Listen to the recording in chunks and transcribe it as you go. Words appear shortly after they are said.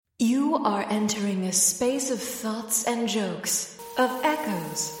You are entering a space of thoughts and jokes, of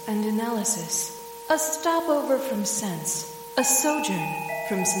echoes and analysis, a stopover from sense, a sojourn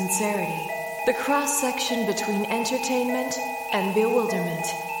from sincerity, the cross-section between entertainment and bewilderment,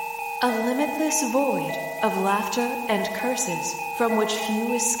 a limitless void of laughter and curses from which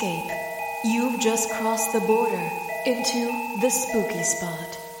few escape. You've just crossed the border into the spooky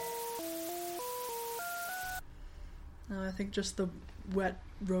spot. I think just the wet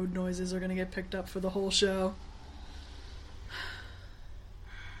road noises are going to get picked up for the whole show.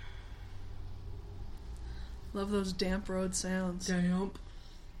 Love those damp road sounds. Damp.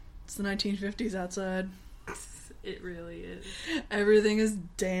 It's the 1950s outside. It really is. Everything is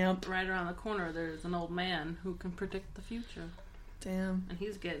damp. Right around the corner, there's an old man who can predict the future. Damn. And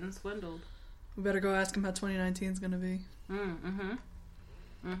he's getting swindled. We better go ask him how 2019 is going to be.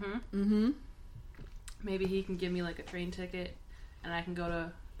 Maybe he can give me like a train ticket and I can go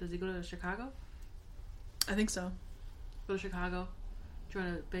to... Does he go to Chicago? I think so. Go to Chicago? Join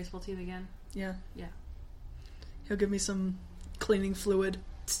a baseball team again? Yeah. Yeah. He'll give me some cleaning fluid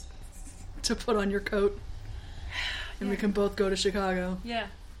to put on your coat. And we can both go to Chicago. Yeah.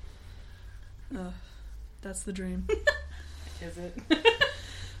 That's the dream. Is it?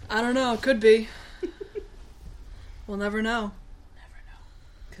 I don't know. Could be. We'll never know.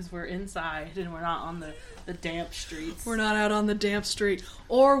 Because we're inside and we're not on the damp streets. We're not out on the damp street.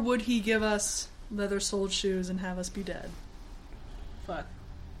 Or would he give us leather-soled shoes and have us be dead? Fuck.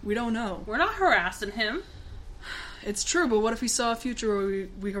 We don't know. We're not harassing him. It's true, but what if we saw a future where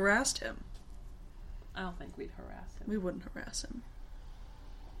we harassed him? I don't think we'd harass him. We wouldn't harass him.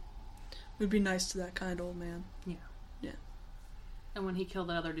 We'd be nice to that kind old man. Yeah. Yeah. And when he killed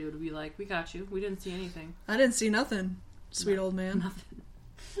that other dude, we'd be like, we got you. We didn't see anything. I didn't see nothing, sweet old man. Nothing.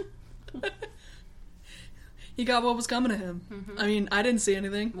 He got what was coming to him. Mm-hmm. I mean, I didn't see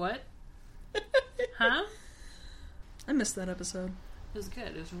anything. What? Huh? I missed that episode. It was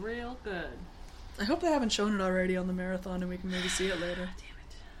good. It was real good. I hope they haven't shown it already on the marathon and we can maybe see it later. Damn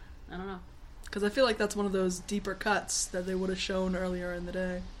it. I don't know. Because I feel like that's one of those deeper cuts that they would have shown earlier in the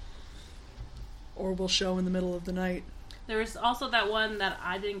day. Or will show in the middle of the night. There was also that one that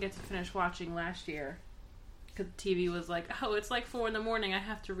I didn't get to finish watching last year. Because TV was like, oh, it's like 4 a.m. I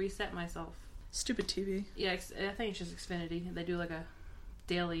have to reset myself. Stupid TV. Yeah, I think it's just Xfinity. They do like a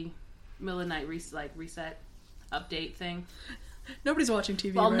daily, middle of the night reset update thing. Nobody's watching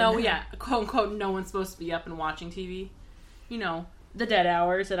TV Well, right no, now. yeah. Quote unquote, no one's supposed to be up and watching TV. You know, the dead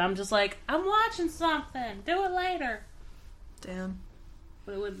hours. And I'm just like, I'm watching something. Do it later. Damn.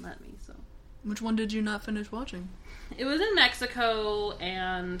 But it wouldn't let me, so. Which one did you not finish watching? It was in Mexico,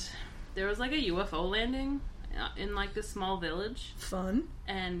 and there was like a UFO landing in like this small village. Fun.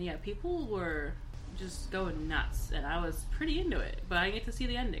 And yeah, people were just going nuts, and I was pretty into it. But I didn't get to see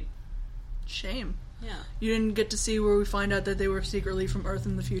the ending. Shame. Yeah. You didn't get to see where we find out that they were secretly from Earth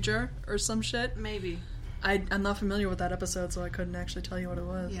in the future? Or some shit? Maybe. I'm not familiar with that episode, so I couldn't actually tell you what it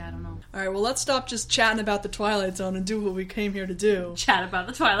was. Yeah, I don't know. Alright, well, let's stop just chatting about the Twilight Zone and do what we came here to do. Chat about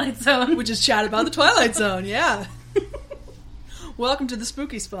the Twilight Zone. Which is chat about the Twilight Zone, yeah. Welcome to the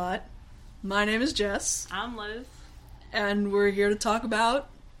Spooky Spot. My name is Jess. I'm Liz. And we're here to talk about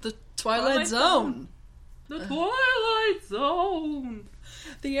the Twilight Zone. The Twilight Zone.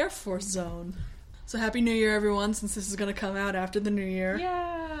 The Air Force Zone. So happy New Year, everyone, since this is going to come out after the New Year.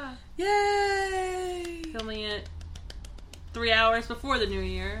 Yeah. Yay! Filming it 3 hours before the New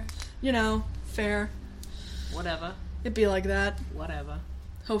Year. You know, fair. Whatever. It'd be like that. Whatever.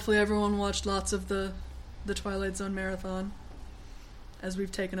 Hopefully everyone watched lots of the Twilight Zone marathon, as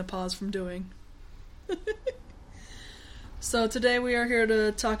we've taken a pause from doing. So today we are here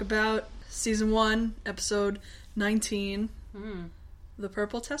to talk about Season 1, Episode 19, The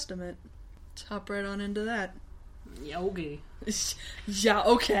Purple Testament. Let's hop right on into that. Yogi. Yeah,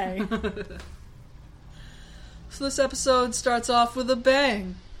 okay. So this episode starts off with a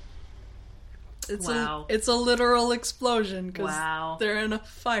bang. Wow. It's a literal explosion, because Wow. they're in a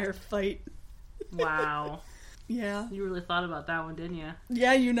firefight. Wow. Yeah. You really thought about that one, didn't you?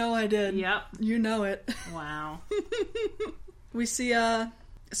 Yeah, you know I did. Yep. You know it. Wow. We see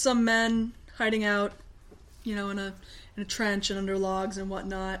some men hiding out, you know, in a trench and under logs and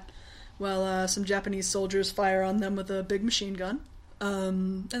whatnot, while some Japanese soldiers fire on them with a big machine gun.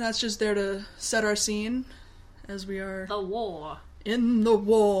 And that's just there to set our scene, as we are The war. in the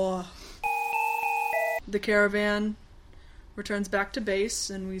war. The caravan returns back to base,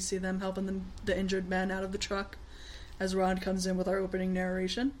 and we see them helping the injured men out of the truck, as Rod comes in with our opening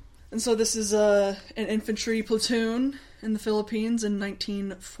narration. And so this is an infantry platoon in the Philippines in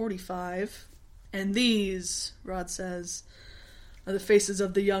 1945. And these, Rod says, are the faces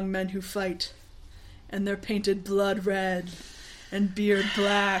of the young men who fight, and they're painted blood red, and beard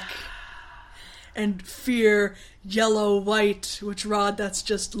black, and fear yellow-white, which, Rod, that's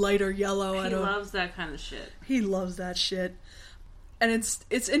just lighter yellow. He loves that kind of shit. He loves that shit. And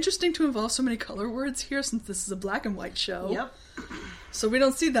it's interesting to involve so many color words here, since this is a black and white show. Yep. So we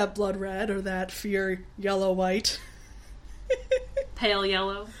don't see that blood red or that fear yellow-white. Pale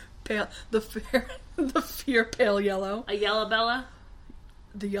yellow. The fear pale yellow. A yellow Bella.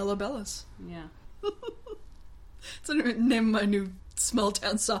 The Yellow Bellas. Yeah. It's the name of my new small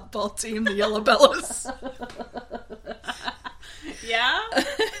town softball team, the Yellow Bellas. Yeah?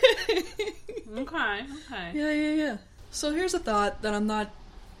 Okay. Yeah. So here's a thought that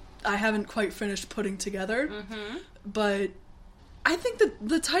I haven't quite finished putting together, but I think that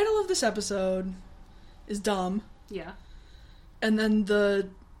the title of this episode is dumb. Yeah. And then the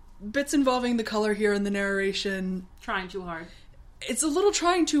bits involving the color here and the narration... Trying too hard. It's a little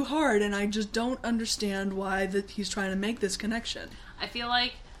trying too hard, and I just don't understand why he's trying to make this connection. I feel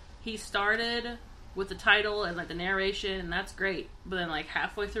like he started with the title and, like, the narration, and that's great. But then, like,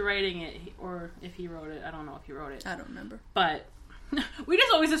 halfway through writing it, or if he wrote it, I don't know if he wrote it. I don't remember. But we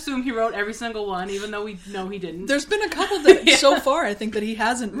just always assume he wrote every single one, even though we know he didn't. There's been a couple that, so far, I think that he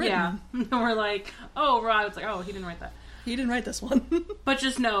hasn't written. Yeah. And we're like, oh, Rod. It's like, oh, he didn't write that. He didn't write this one. But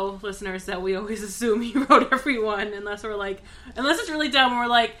just know, listeners, that we always assume he wrote every one, unless it's really dumb, and we're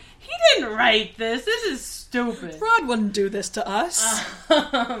like, he didn't write this. This is stupid. Rod wouldn't do this to us.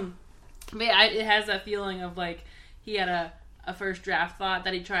 But yeah, it has that feeling of, like, he had a first draft thought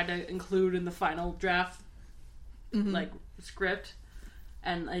that he tried to include in the final draft, like, script,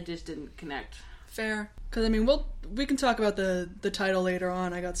 and it just didn't connect. Fair. Because, I mean, we can talk about the title later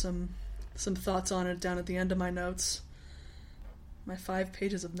on. I got some thoughts on it down at the end of my notes. My 5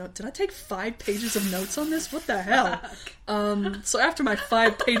 pages of notes. Did I take 5 pages of notes on this? What the hell? So after my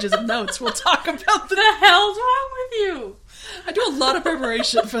 5 pages of notes, we'll talk about the hell's wrong with you? I do a lot of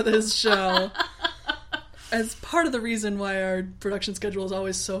preparation for this show. As part of the reason why our production schedule is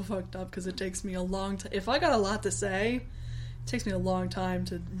always so fucked up, because it takes me a long time. If I got a lot to say, it takes me a long time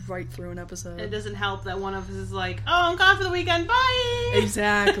to write through an episode. It doesn't help that one of us is like, oh, I'm gone for the weekend, bye!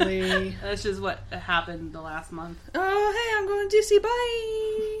 Exactly. That's just what happened the last month. Oh, hey, I'm going to DC,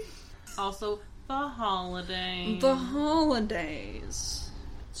 bye! Also, the holidays. The holidays.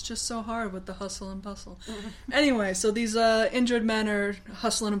 It's just so hard with the hustle and bustle. Anyway, so these injured men are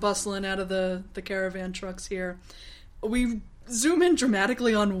hustling and bustling out of the caravan trucks here. We zoom in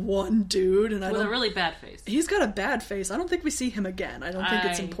dramatically on one dude, and with a really bad face. He's got a bad face. I don't think we see him again. I don't think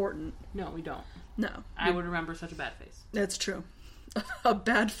it's important. No, we don't. No. I would remember such a bad face. That's true. A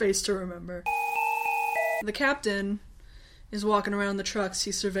bad face to remember. The captain is walking around the trucks.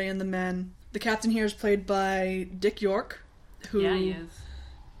 He's surveying the men. The captain here is played by Dick York, who he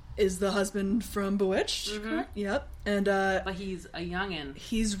is the husband from Bewitched. Correct? Yep. And but he's a youngin'.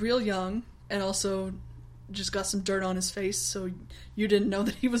 He's real young, and also just got some dirt on his face, so you didn't know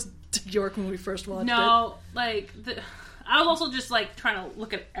that he was Dick York when we first watched it. No, like, I was also just, like, trying to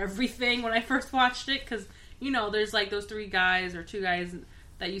look at everything when I first watched it, because, you know, there's, like, those 3 guys or 2 guys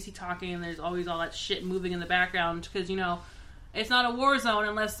that you see talking, and there's always all that shit moving in the background, because, you know, it's not a war zone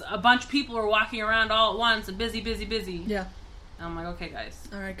unless a bunch of people are walking around all at once and busy. Yeah. And I'm like, okay, guys.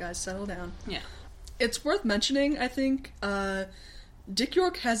 Alright, guys, settle down. Yeah. It's worth mentioning, I think, Dick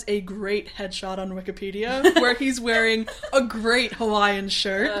York has a great headshot on Wikipedia where he's wearing a great Hawaiian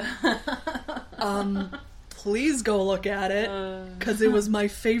shirt. Please go look at it, because it was my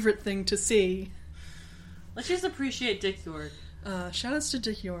favorite thing to see. Let's just appreciate Dick York. Shoutouts to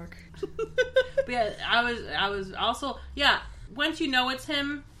Dick York. But yeah, I was also, once you know it's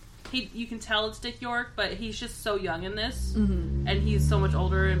him, you can tell it's Dick York, but he's just so young in this, and he's so much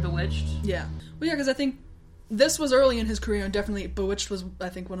older in Bewitched. Yeah. Well, yeah, because I think this was early in his career, and definitely Bewitched was, I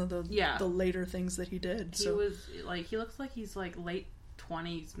think, one of the later things that he did. He was, like, he looks like he's, like, late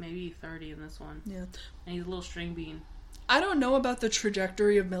 20s, maybe 30 in this one. Yeah. And he's a little string bean. I don't know about the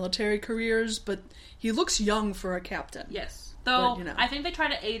trajectory of military careers, but he looks young for a captain. Yes. Though, but, you know. I think they try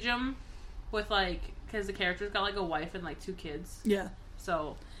to age him with, like, because the character's got, like, a wife and, like, 2 kids. Yeah.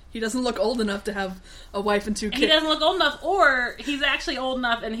 So he doesn't look old enough to have a wife and 2 kids. He doesn't look old enough, or he's actually old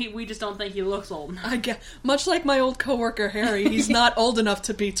enough and we just don't think he looks old enough. I get, much like my old coworker Harry, he's not old enough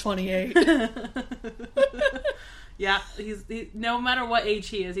to be 28. Yeah, no matter what age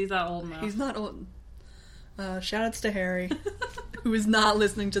he is, he's not old enough. He's not old. Shoutouts to Harry, who is not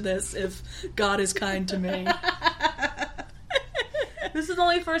listening to this, if God is kind to me. This is the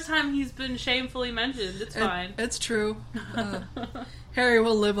only first time he's been shamefully mentioned. It's fine. It's true. Harry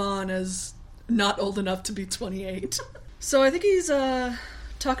will live on as not old enough to be 28. So I think he's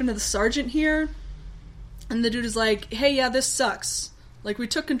talking to the sergeant here, and the dude is like, hey, yeah, this sucks. Like, we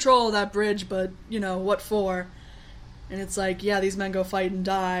took control of that bridge, but, what for? And it's like, yeah, these men go fight and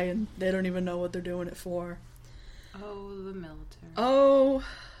die, and they don't even know what they're doing it for. Oh, the military. Oh,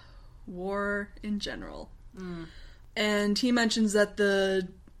 war in general. And he mentions that the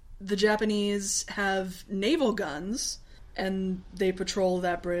Japanese have naval guns, and they patrol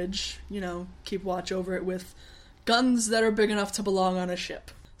that bridge, keep watch over it with guns that are big enough to belong on a ship.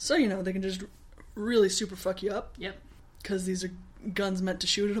 So, they can just really super fuck you up. Yep. Because these are guns meant to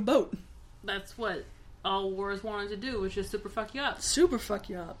shoot at a boat. That's what all wars wanted to do, was just super fuck you up. Super fuck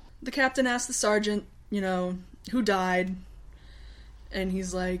you up. The captain asked the sergeant, who died. And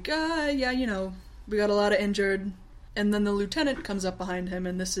he's like, yeah, we got a lot of injured. And then the lieutenant comes up behind him,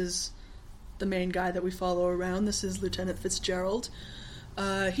 and this is the main guy that we follow around. This is Lieutenant Fitzgerald.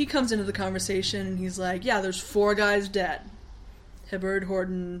 He comes into the conversation, and he's like, yeah, there's 4 guys dead. Hibbard,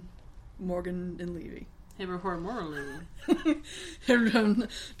 Horton, Morgan, and Levy. Hibbard, Horton, Morgan, Levy.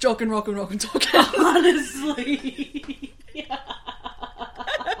 Joking, talking. Honestly. Yeah.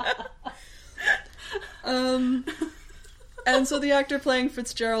 And so the actor playing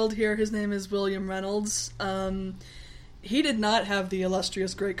Fitzgerald here, his name is William Reynolds. He did not have the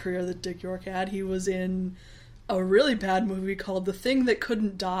illustrious great career that Dick York had. He was in a really bad movie called The Thing That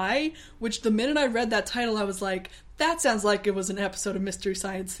Couldn't Die, which the minute I read that title, I was like, that sounds like it was an episode of Mystery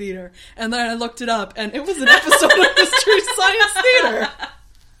Science Theater. And then I looked it up, and it was an episode of Mystery Science Theater.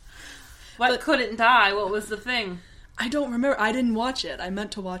 What couldn't die? What was the thing? I don't remember. I didn't watch it. I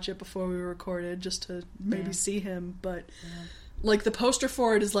meant to watch it before we recorded, just to maybe see him, but like the poster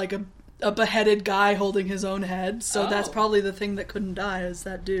for it is like a beheaded guy holding his own head, so that's probably the thing that couldn't die, is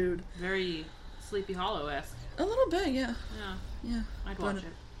that dude. Very Sleepy Hollow-esque. A little bit, yeah. Yeah. I'd watch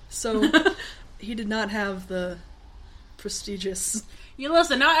it. So, he did not have the prestigious... You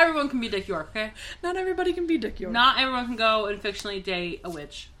listen, not everyone can be Dick York, okay? Not everybody can be Dick York. Not everyone can go and fictionally date a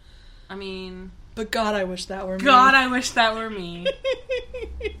witch. I mean... But God, I wish that were me. God, I wish that were me.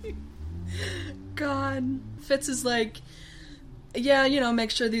 God. Fitz is like, yeah,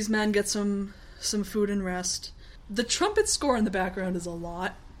 make sure these men get some food and rest. The trumpet score in the background is a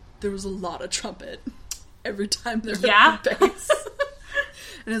lot. There was a lot of trumpet every time they're at the base.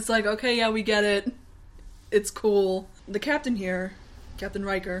 And it's like, okay, yeah, we get it. It's cool. The captain here, Captain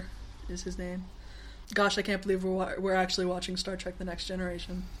Riker is his name. Gosh, I can't believe we're actually watching Star Trek The Next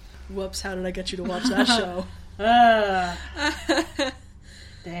Generation. Whoops, how did I get you to watch that show?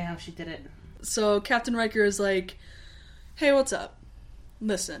 Damn, she did it. So Captain Riker is like, hey, what's up?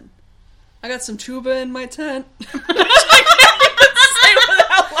 Listen, I got some tuba in my tent. I can't even say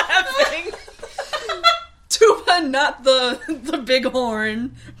without laughing. Tuba, not the big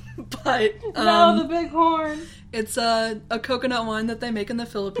horn, but... no, the big horn. It's a coconut wine that they make in the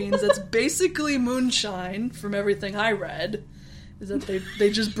Philippines that's basically moonshine, from everything I read. Is that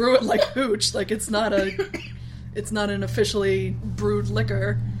they just brew it like hooch, like it's not an officially brewed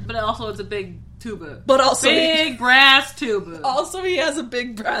liquor. But also it's a big tuba. But also big brass tuba. Also he has a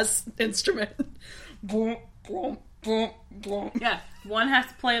big brass instrument. Boom, boom, boom, boom. Yeah, one has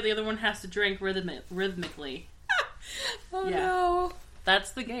to play, the other one has to drink rhythmically. Oh no.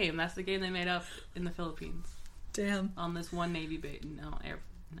 That's the game. That's the game they made up in the Philippines. Damn. On this one Navy base.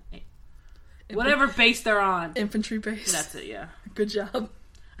 Whatever base they're on. Infantry base. That's it, yeah. Good job.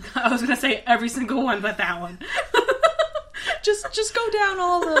 I was gonna say every single one but that one. just go down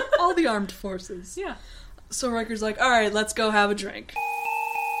all the armed forces. Yeah. So Riker's like, alright, let's go have a drink.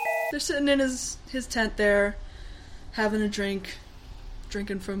 They're sitting in his tent there, having a drink,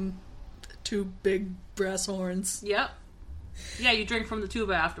 drinking from 2 big brass horns. Yep. Yeah, you drink from the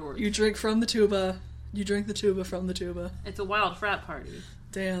tuba afterwards. You drink from the tuba. You drink the tuba from the tuba. It's a wild frat party.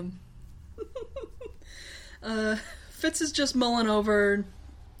 Damn. Fitz is just mulling over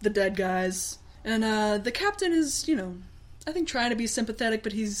the dead guys, and the captain is, I think trying to be sympathetic,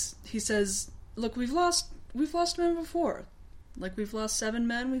 but he says, "Look, we've lost men before. Like we've lost 7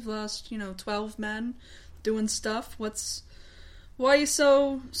 men, we've lost 12 men doing stuff. Why are you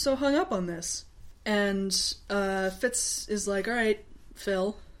so hung up on this?" And Fitz is like, "All right,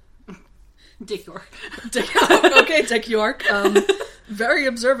 Phil." Dick York. Okay, Dick York. Very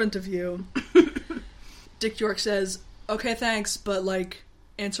observant of you. Dick York says, okay, thanks, but,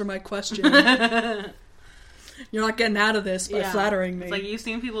 answer my question. You're not getting out of this by flattering me. It's like, you've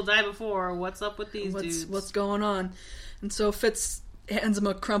seen people die before. What's up with these dudes? What's going on? And so Fitz hands him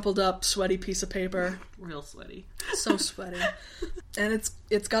a crumpled up, sweaty piece of paper. Real sweaty. So sweaty. And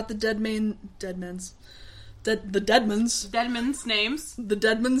it's got the Deadman's names. The Deadman's names. The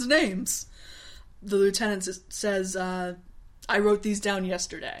Deadman's names. the lieutenant says, I wrote these down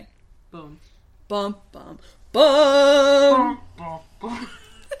yesterday. Boom. Bum, bum, bum! Bum, bum,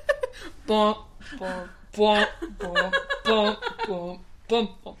 Bum, bum, bum, bum, bum, bum, bum,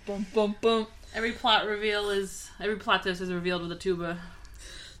 bum, bum, bum. Every plot twist is revealed with a tuba.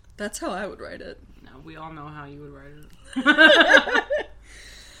 That's how I would write it. No, we all know how you would write it.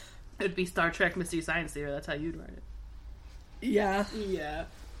 It'd be Star Trek Mystery Science Theater. That's how you'd write it. Yeah. Yeah.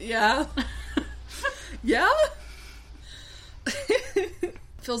 Yeah. Yeah?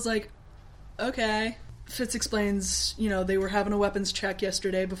 Feels like, okay. Fitz explains, they were having a weapons check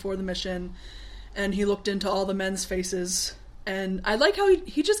yesterday before the mission, and he looked into all the men's faces, and I like how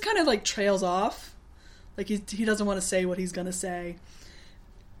he just kind of, like, trails off. Like, he doesn't want to say what he's gonna say.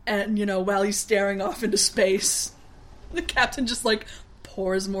 And, while he's staring off into space, the captain just, like,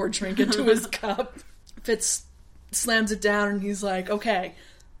 pours more drink into his cup. Fitz slams it down, and he's like, okay,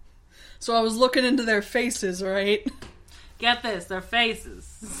 so I was looking into their faces, right? Get this, their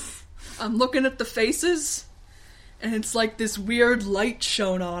faces. I'm looking at the faces, and it's like this weird light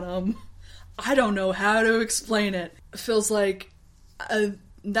shone on them. I don't know how to explain it. It feels like,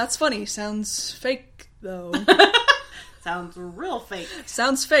 that's funny. Sounds fake, though. Sounds real fake.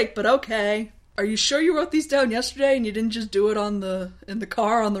 Sounds fake, but okay. Are you sure you wrote these down yesterday and you didn't just do it in the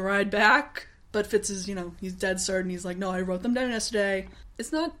car on the ride back? But Fitz is, he's dead certain. He's like, no, I wrote them down yesterday.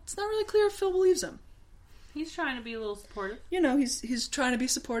 It's not really clear if Phil believes him. He's trying to be a little supportive. He's trying to be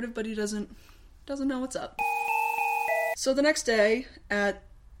supportive, but he doesn't know what's up. So the next day, at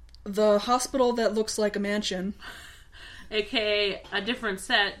the hospital that looks like a mansion, AKA a different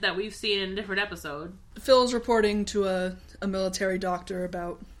set that we've seen in a different episode, Phil is reporting to a military doctor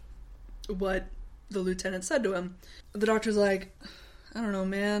about what the lieutenant said to him. The doctor's like, I don't know,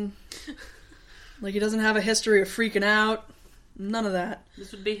 man. Like, he doesn't have a history of freaking out. None of that.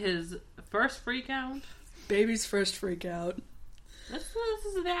 This would be his first freak out. Baby's first freak out. This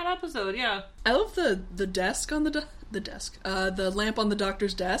is that episode, yeah. I love the desk on the desk. The lamp on the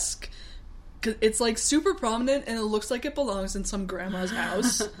doctor's desk. 'Cause it's like super prominent and it looks like it belongs in some grandma's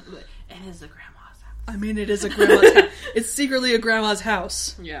house. It is a grandma's house. I mean, it is a grandma's house. It's secretly a grandma's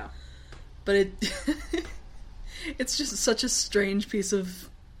house. Yeah. But it's just such a strange piece of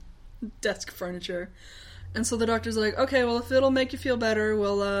desk furniture. And so the doctor's like, okay, well, if it'll make you feel better,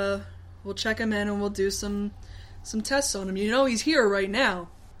 we'll check him in and we'll do some tests on him. He's here right now.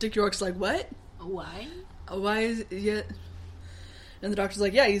 Dick York's like, what? Why? Why is it? And the doctor's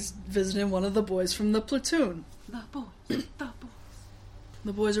like, yeah, he's visiting one of the boys from the platoon. The boys.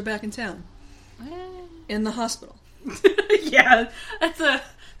 The boys are back in town. In the hospital. Yeah, that's a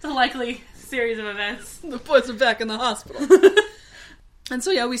likely series of events. The boys are back in the hospital. And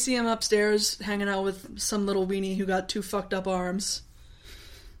so, yeah, we see him upstairs hanging out with some little weenie who got 2 fucked up arms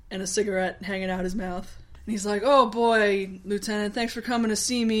and a cigarette hanging out his mouth. And he's like, oh boy, Lieutenant, thanks for coming to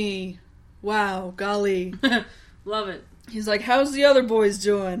see me. Wow, golly. Love it. He's like, how's the other boys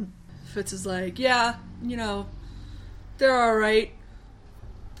doing? Fitz is like, yeah, they're alright.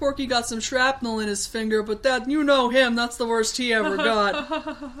 Porky got some shrapnel in his finger, but him, that's the worst he ever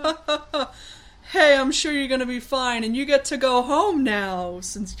got. Hey, I'm sure you're gonna be fine, and you get to go home now,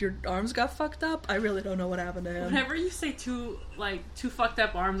 since your arms got fucked up. I really don't know what happened to him. Whenever you say two fucked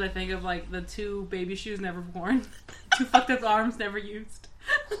up arms, I think of, like, the 2 baby shoes never worn. 2 fucked up arms never used.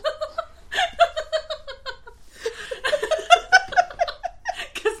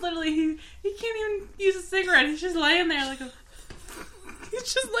 Because literally, he can't even use a cigarette. He's just laying there like a...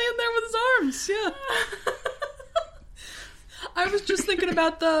 He's just laying there with his arms, yeah. I was just thinking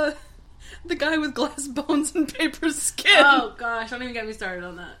about the guy with glass bones and paper skin. Oh gosh, don't even get me started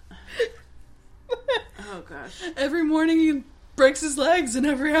on that. Oh gosh. Every morning he breaks his legs, and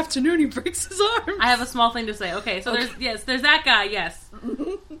every afternoon he breaks his arms. I have a small thing to say. Okay, so there's that guy, yes.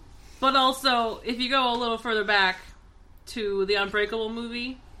 But also, if you go a little further back to the Unbreakable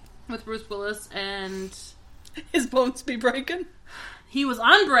movie with Bruce Willis and... His bones be breaking? He was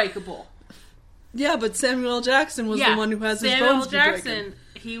unbreakable. Yeah, but Samuel L. Jackson was the one who has his bones be breaking. Samuel L. Jackson,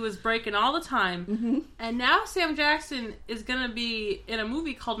 he was breaking all the time. Mm-hmm. And now Sam Jackson is going to be in a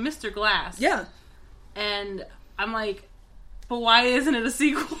movie called Mr. Glass. Yeah. And I'm like, but why isn't it a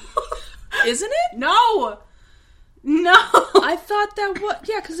sequel? Isn't it? No! I thought that was...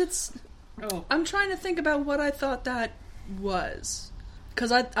 Yeah, because it's... Oh. I'm trying to think about what I thought that was.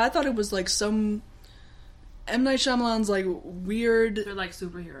 Because I thought it was like some... M. Night Shyamalan's like weird... They're like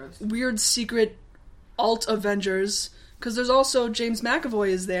superheroes. Weird secret alt Avengers. Because there's also James McAvoy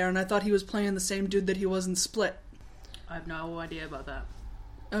is there, and I thought he was playing the same dude that he was in Split. I have no idea about that.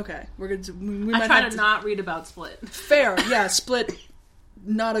 Okay, we're going to... I try to not read about Split. Fair, yeah, Split,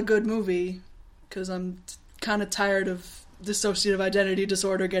 not a good movie. because I'm kind of tired of dissociative identity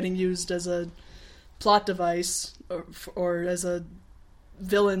disorder getting used as a plot device or as a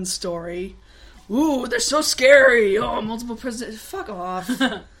villain story. Ooh, they're so scary. Oh, multiple presidents. Fuck off.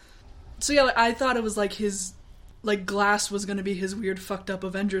 So yeah, I thought it was like his, like Glass was going to be his weird fucked up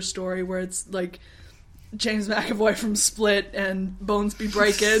Avengers story where it's like James McAvoy from Split and Bones Be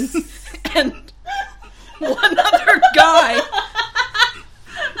Breaking and one other guy.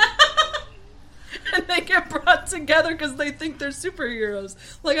 And they get brought together because they think they're superheroes.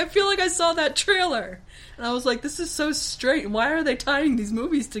 Like, I feel like I saw that trailer. And I was like, this is so strange. Why are they tying these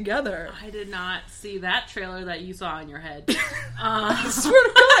movies together? I did not see that trailer that you saw in your head. I swear to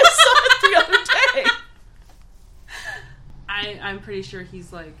God, I saw it the other day. I'm pretty sure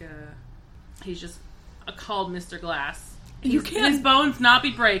he's like, he's just called Mr. Glass. You can't... His bones not be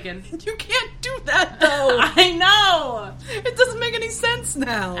breaking. You can't do that, though. I know! It doesn't make any sense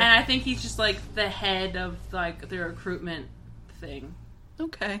now. And I think he's just like the head of like the recruitment thing.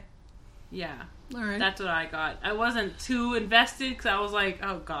 Okay. Yeah. Alright. That's what I got. I wasn't too invested because I was like,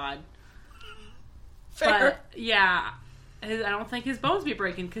 oh god. Fair. But yeah, I don't think his bones be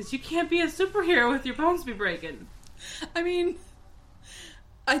breaking because you can't be a superhero with your bones be breaking. I mean,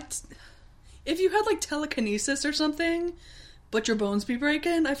 if you had like telekinesis or something, but your bones be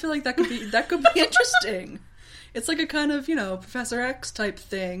breaking, I feel like that could be interesting. It's like a kind of, Professor X type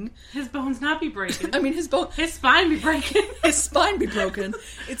thing. His bones not be breaking. I mean, his spine be breaking. His spine be broken.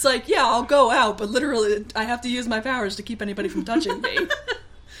 It's like, yeah, I'll go out, but literally, I have to use my powers to keep anybody from touching me.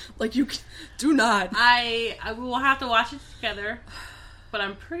 Like, you do not. I will have to watch it together, but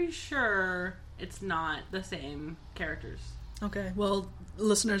I'm pretty sure it's not the same characters. Okay, well,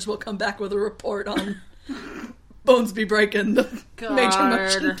 listeners will come back with a report on Bones Be Breaking, the major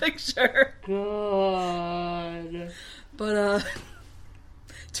motion picture. God. But,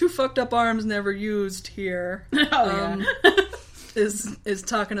 two fucked up arms never used here. Oh, is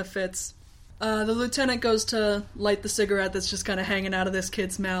talking to Fitz. The lieutenant goes to light the cigarette that's just kind of hanging out of this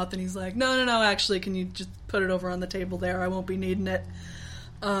kid's mouth, and he's like, no, actually, can you just put it over on the table there? I won't be needing it.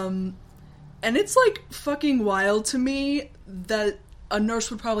 And it's, like, fucking wild to me that a nurse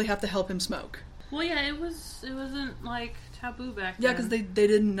would probably have to help him smoke. Well, yeah, it wasn't, like, taboo back then. Yeah, because they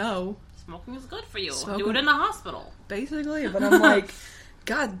didn't know. Smoking is good for you. Do it in the hospital. Basically, but I'm like,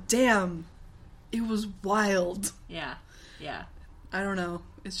 god damn, it was wild. Yeah. I don't know.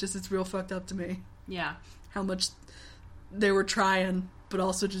 It's real fucked up to me. Yeah. How much they were trying, but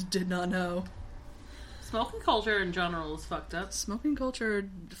also just did not know. Smoking culture in general is fucked up. Smoking culture,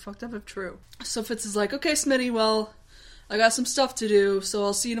 fucked up if true. So Fitz is like, okay, Smitty, well, I got some stuff to do, so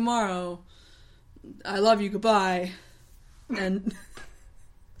I'll see you tomorrow. I love you, goodbye. And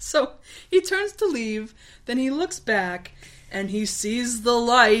so he turns to leave, then he looks back, and he sees the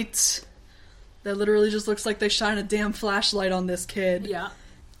light that literally just looks like they shine a damn flashlight on this kid. Yeah.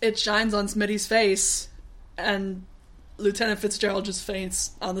 It shines on Smitty's face, and Lieutenant Fitzgerald just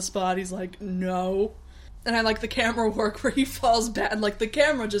faints on the spot. He's like, no. And I like the camera work where he falls back, and like the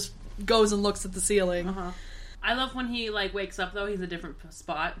camera just goes and looks at the ceiling. Uh-huh. I love when he like wakes up though, he's a different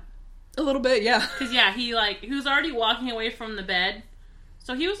spot. A little bit, yeah. Because yeah, he was already walking away from the bed.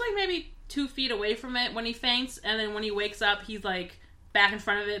 So he was like maybe 2 feet away from it when he faints, and then when he wakes up, he's like back in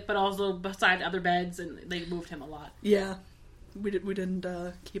front of it, but also beside other beds, and they moved him a lot. Yeah. We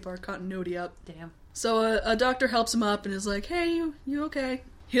didn't keep our continuity up. Damn. So a doctor helps him up and is like, hey, you okay?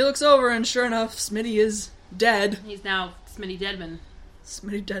 He looks over, and sure enough, Smitty is dead. He's now Smitty Deadman.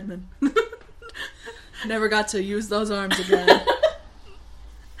 Smitty Deadman. Never got to use those arms again.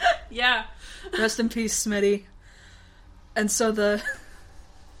 Yeah. Rest in peace, Smitty. And so the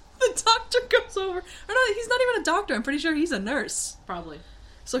doctor goes over. Or no, he's not even a doctor. I'm pretty sure he's a nurse. Probably.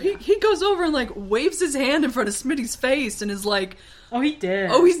 So he goes over and, like, waves his hand in front of Smitty's face and is like, oh, he did.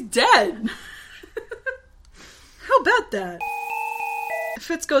 Oh, he's dead. How about that?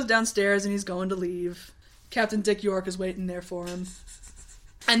 Fitz goes downstairs and he's going to leave. Captain Dick York is waiting there for him.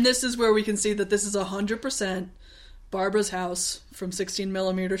 And this is where we can see that this is 100% Barbara's house from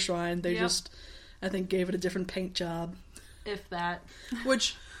 16mm Shrine. They just, I think, gave it a different paint job. If that.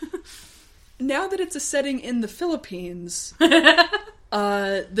 Which, now that it's a setting in the Philippines,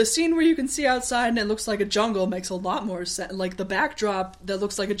 the scene where you can see outside and it looks like a jungle makes a lot more sense. Like, the backdrop that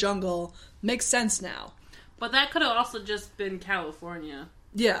looks like a jungle makes sense now. But that could have also just been California.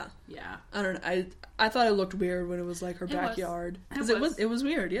 Yeah. Yeah. I don't know. I thought it looked weird when it was like her backyard. Because it was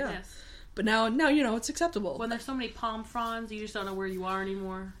weird, yeah. Yes. But now it's acceptable. When there's so many palm fronds, you just don't know where you are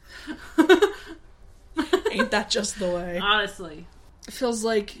anymore. Ain't that just the way? Honestly. It feels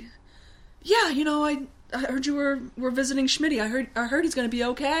like, yeah, I heard you were visiting Schmitty. I heard he's gonna be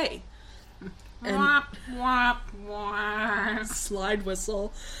okay. And Wop, wop, wop. slide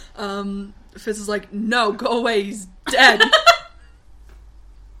whistle. Fitz is like, no, go away, he's dead.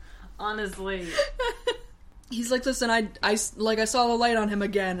 Honestly. He's like, listen, I saw the light on him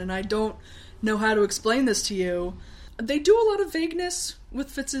again, and I don't know how to explain this to you. They do a lot of vagueness with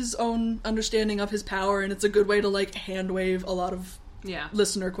Fitz's own understanding of his power, and it's a good way to, like, hand wave a lot of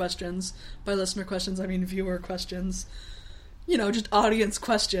listener questions. By listener questions, I mean viewer questions. You know, just audience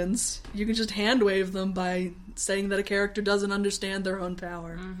questions. You can just hand wave them by saying that a character doesn't understand their own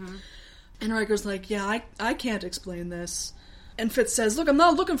power. Mm-hmm. And Riker's like, yeah, I can't explain this. And Fitz says, look, I'm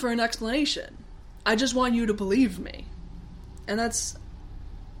not looking for an explanation. I just want you to believe me. And that's...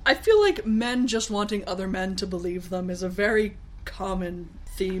 I feel like men just wanting other men to believe them is a very common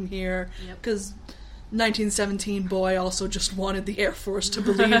theme here. Because 1917 boy also just wanted the Air Force to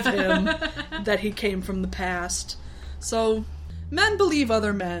believe him that he came from the past. So, men believe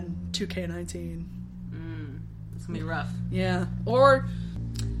other men, 2K19. It's gonna be rough. Yeah. Or...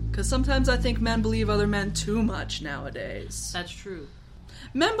 because sometimes I think men believe other men too much nowadays. That's true.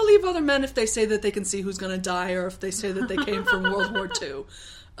 Men believe other men if they say that they can see who's going to die, or if they say that they came from World War II.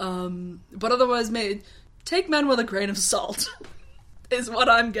 But otherwise, take men with a grain of salt, is what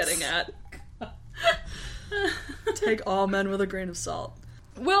I'm getting at. Take all men with a grain of salt.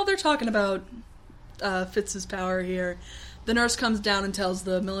 Well, they're talking about Fitz's power here. The nurse comes down and tells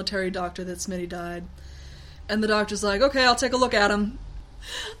the military doctor that Smitty died. And the doctor's like, okay, I'll take a look at him.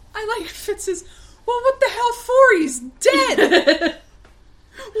 I like Fitz's, well, what the hell for? He's dead!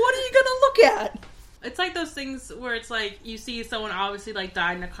 What are you gonna look at? It's like those things where it's like, you see someone obviously, like,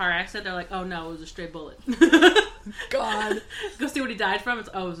 died in a car accident, they're like, oh no, it was a stray bullet. God. Go see what he died from,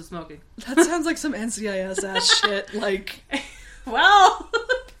 it was a smoking. That sounds like some NCIS ass shit, like... Well...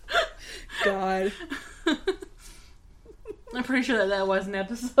 God. I'm pretty sure that was an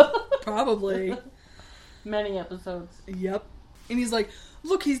episode. Probably. Many episodes. Yep. And he's like,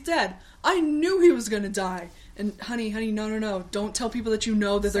 look, he's dead. I knew he was gonna die. And honey, no. Don't tell people that you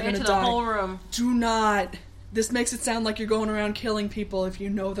know that they're gonna die. The whole room. Do not. This makes it sound like you're going around killing people if you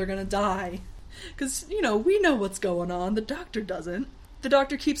know they're gonna die. Because, you know, we know what's going on. The doctor doesn't. The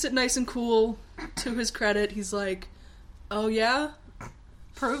doctor keeps it nice and cool. To his credit, he's like, oh yeah?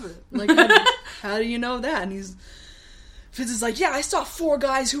 Prove it. Like, how do you know that? And Fitz is like, yeah, I saw 4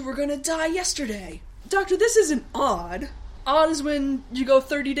 guys who were gonna die yesterday. Doctor, this isn't odd. Odd is when you go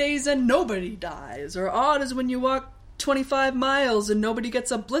 30 days and nobody dies. Or odd is when you walk 25 miles and nobody gets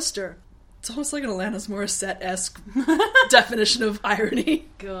a blister. It's almost like an Alanis Morissette-esque definition of irony.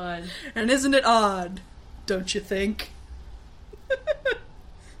 God. And isn't it odd? Don't you think?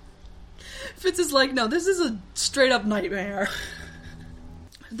 Fitz is like, no, this is a straight-up nightmare.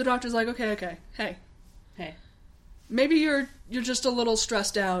 The doctor's like, okay, hey. Maybe you're just a little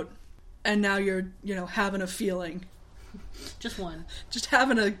stressed out, and now you're, having a feeling. Just one. Just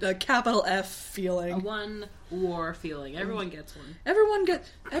having a capital F feeling. A one war feeling. Everyone gets one.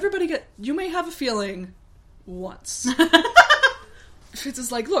 You may have a feeling once. Fitz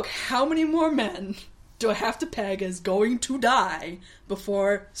is like, look, how many more men do I have to peg as going to die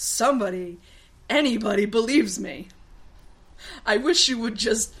before anybody believes me? I wish you would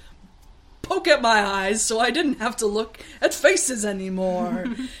just poke at my eyes so I didn't have to look at faces anymore.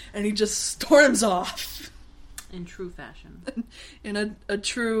 And he just storms off. In true fashion. In a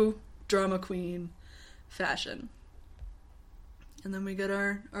true drama queen fashion. And then we get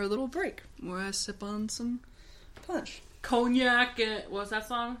our little break where I sip on some punch. Cognac and... What's that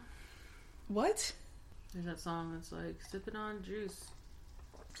song? What? There's that song that's like, sipping on juice.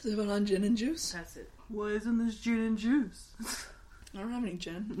 Sipping on gin and juice? That's it. Why isn't this gin and juice? I don't have any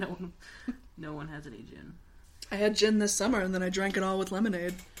gin. No one has any gin. I had gin this summer and then I drank it all with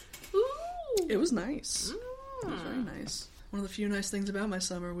lemonade. Ooh! It was nice. It was very nice. One of the few nice things about my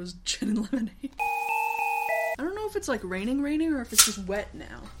summer was gin and lemonade. I don't know if it's like raining or if it's just wet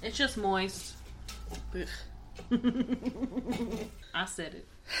now. It's just moist. Ugh. I said it.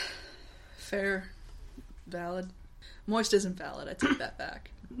 Fair. Valid. Moist isn't valid. I take that back.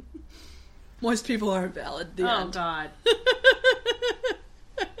 Moist people aren't valid. The end. God.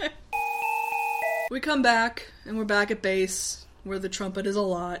 We come back, and we're back at base, where the trumpet is a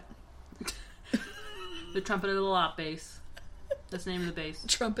lot. The trumpet of the lot bass. That's the name of the bass.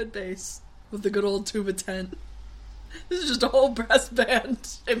 Trumpet bass. With the good old tuba tent. This is just a whole brass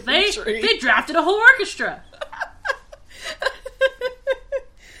band. They drafted a whole orchestra.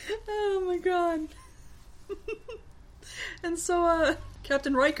 Oh my god. And so,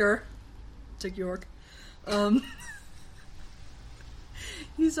 Captain Riker, Dick York,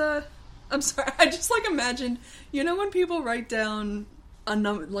 he's, I'm sorry, I just, imagine, when people write down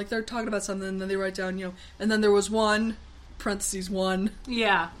like they're talking about something, and then they write down, and then there was one, parentheses, one.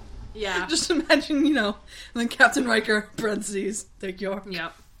 Yeah. Yeah. Just imagine, and then Captain Riker, parentheses, Dick York.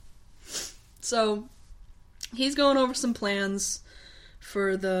 Yep. So, he's going over some plans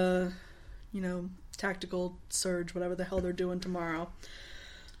for the, tactical surge, whatever the hell they're doing tomorrow.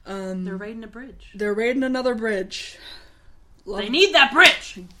 They're raiding a bridge. They're raiding another bridge. They need that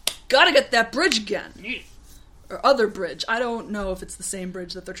bridge! Gotta get that bridge again! Need it. Or other bridge. I don't know if it's the same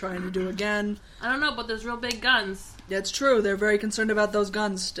bridge that they're trying to do again. I don't know, but there's real big guns. That's true. They're very concerned about those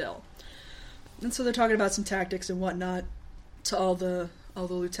guns still. And so they're talking about some tactics and whatnot to all the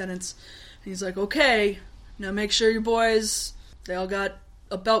lieutenants. And he's like, okay, now make sure your boys, they all got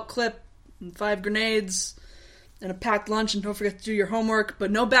a belt clip and 5 grenades and a packed lunch, and don't forget to do your homework,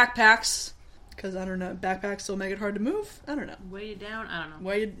 but no backpacks. Because, I don't know, backpacks will make it hard to move? I don't know. Weigh you down? I don't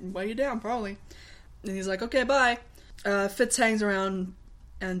know. Weigh you down, probably. And he's like, okay, bye. Fitz hangs around,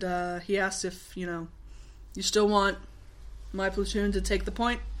 and he asks if, you still want my platoon to take the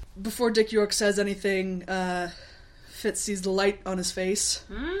point. Before Dick York says anything, Fitz sees the light on his face,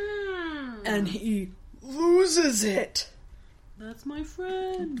 and he loses it. That's my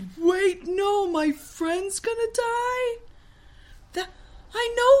friend. Wait, no, my friend's gonna die?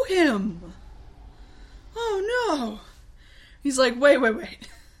 I know him. Oh, no. He's like, wait.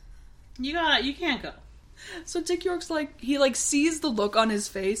 You can't go. So Dick York's like, he sees the look on his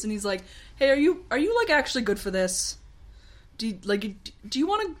face, and he's like, hey, are you actually good for this? Do you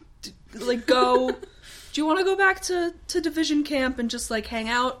want to, go, do you want to go back to division camp and just, hang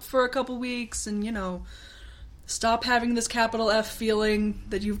out for a couple weeks and, stop having this capital F feeling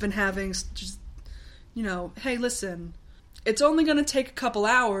that you've been having? Just, hey, listen, it's only going to take a couple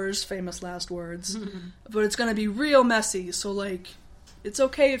hours, famous last words, but it's going to be real messy, so, it's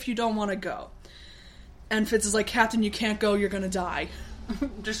okay if you don't want to go. And Fitz is like, Captain, you can't go, you're going to die.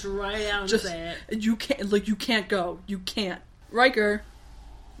 Just write out and say it. You can't go. You can't. Riker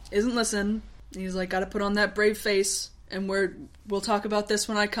isn't listening. He's like, gotta put on that brave face, and we'll talk about this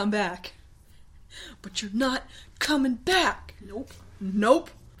when I come back. But you're not coming back. Nope.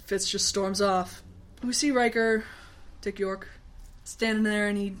 Fitz just storms off. We see Riker, Dick York, standing there,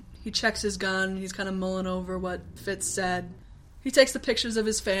 and he checks his gun. He's kind of mulling over what Fitz said. He takes the pictures of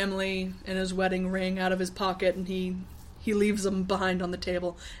his family and his wedding ring out of his pocket, and he leaves them behind on the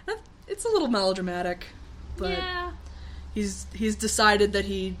table. And it's a little melodramatic, but yeah. He's decided that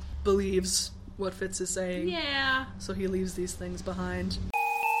he believes what Fitz is saying. Yeah. So he leaves these things behind.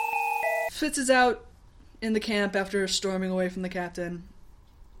 Fitz is out in the camp after storming away from the captain,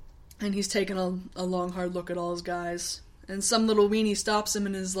 and he's taking a long, hard look at all his guys. And some little weenie stops him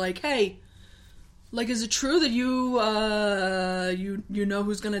and is like, hey, is it true that you know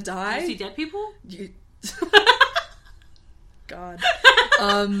who's gonna die? You see dead people? God.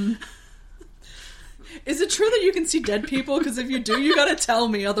 Is it true that you can see dead people? Because if you do, you gotta tell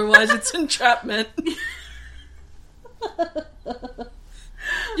me, otherwise it's entrapment.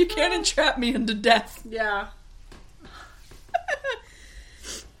 You can't entrap me into death. Yeah.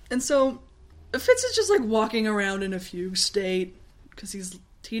 And so, Fitz is just walking around in a fugue state, because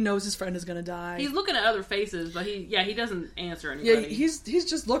he knows his friend is gonna die. He's looking at other faces, but he doesn't answer anybody. Yeah, he's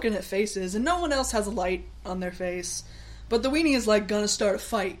just looking at faces, and no one else has a light on their face. But the weenie is gonna start a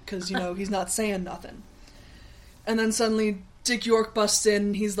fight, because, he's not saying nothing. And then suddenly Dick York busts in,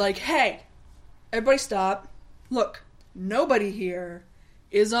 and he's like, hey, everybody stop. Look, nobody here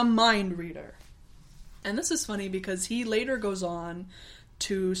is a mind reader. And this is funny because he later goes on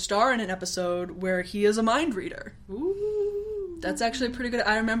to star in an episode where he is a mind reader. Ooh. That's actually pretty good.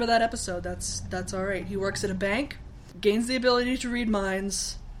 I remember that episode. That's alright. He works at a bank, gains the ability to read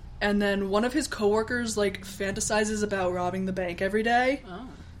minds, and then one of his coworkers, fantasizes about robbing the bank every day. Oh.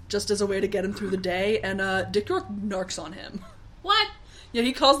 Just as a way to get him through the day, and Dick York narcs on him. What? Yeah,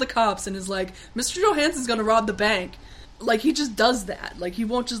 he calls the cops and is like, Mr. Johansson's gonna rob the bank. He just does that. He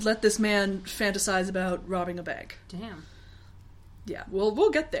won't just let this man fantasize about robbing a bank. Damn. Yeah, we'll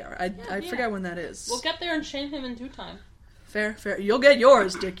get there. I forget when that is. We'll get there and shame him in due time. Fair. You'll get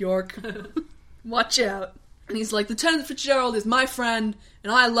yours, Dick York. Watch out. And he's like, Lieutenant Fitzgerald is my friend,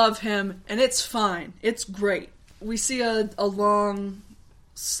 and I love him, and it's fine. It's great. We see a long,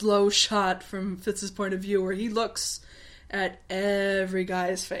 slow shot from Fitz's point of view where he looks at every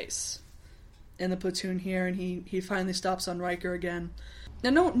guy's face in the platoon here, and he finally stops on Riker again.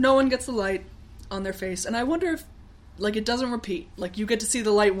 Now, no one gets the light on their face, and I wonder if, it doesn't repeat. You get to see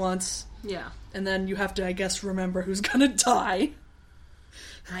the light once, yeah, and then you have to, I guess, remember who's gonna die.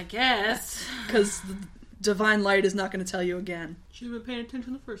 I guess. Because the divine light is not gonna tell you again. Should have been paying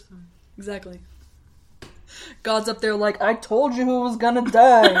attention the first time. Exactly. God's up there like, I told you who was gonna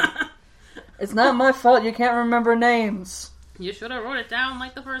die. It's not my fault you can't remember names. You should have wrote it down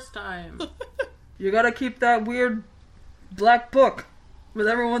like the first time. You gotta keep that weird black book with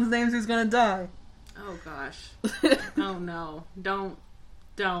everyone's names who's gonna die. Oh gosh. Oh no. Don't.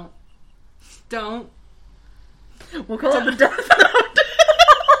 We'll call it the Death Note.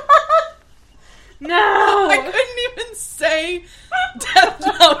 No! I couldn't even say Death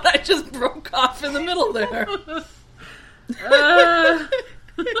Note. I just broke off in the middle there.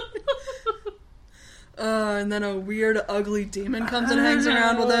 And then a weird, ugly demon comes and hangs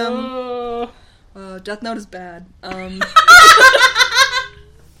around with him. Death Note is bad.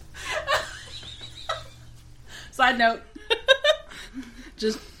 Side note.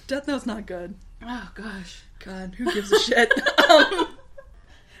 Just, Death Note's not good. Oh gosh. God, who gives a shit?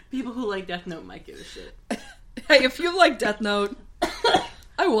 People who like Death Note might give a shit. Hey, if you like Death Note,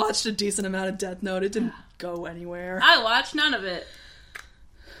 I watched a decent amount of Death Note. It didn't go anywhere. I watched none of it.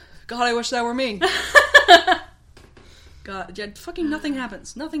 God, I wish that were me. God, yeah, fucking nothing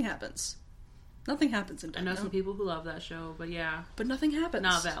happens. Nothing happens. Nothing happens in Death I know Note. some people who love that show, but yeah. But nothing happens.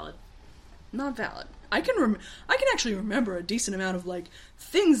 Not valid. Not valid. I can actually remember a decent amount of, like,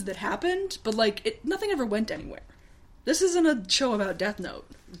 things that happened, but, like, nothing ever went anywhere. This isn't a show about Death Note.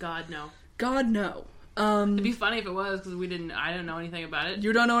 God, no. God, no. It'd be funny if it was, because I didn't know anything about it.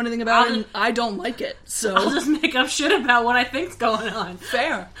 You don't know anything about it, and I don't like it, so... I'll just make up shit about what I think's going on.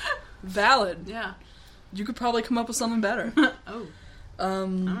 Fair. Valid. Yeah. You could probably come up with something better. Oh.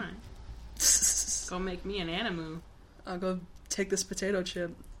 Alright. Go make me an animu. I'll go take this potato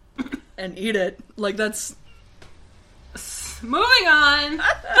chip and eat it. Like, that's... Moving on!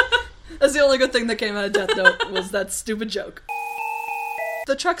 That's the only good thing that came out of Death Note, was that stupid joke.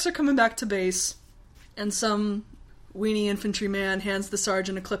 The trucks are coming back to base, and some weenie infantryman hands the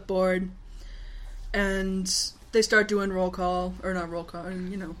sergeant a clipboard, and they start doing roll call, or not roll call,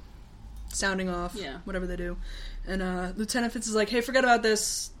 you know, sounding off, yeah, whatever they do. And Lieutenant Fitz is like, hey, forget about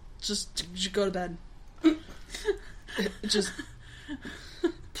this, just go to bed. Just,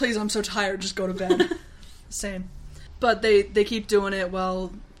 please, I'm so tired, just go to bed. Same. But they keep doing it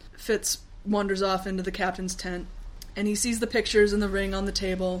while Fitz wanders off into the captain's tent, and he sees the pictures in the ring on the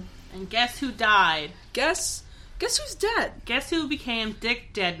table. And guess who died? Guess who's dead? Guess who became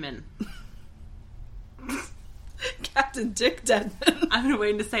Dick Deadman? Captain Dick Deadman. I've been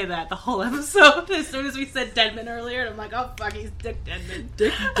waiting to say that the whole episode. As soon as we said Deadman earlier, and I'm like, oh fuck, he's Dick Deadman.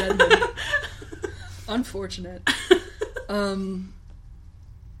 Dick Deadman. Unfortunate. And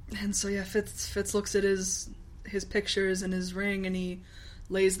so yeah, Fitz looks at his pictures and his ring, and he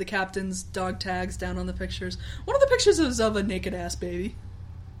lays the captain's dog tags down on the pictures. One of the pictures is of a naked ass baby.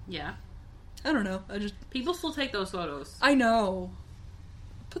 Yeah. I don't know. People still take those photos. I know.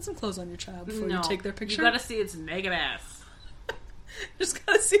 Put some clothes on your child before you take their picture. You gotta see its naked ass. Just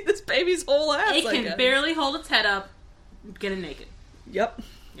gotta see this baby's whole ass. It can barely hold its head up. Get it naked. Yep.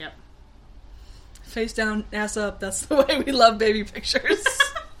 Face down, ass up. That's the way we love baby pictures.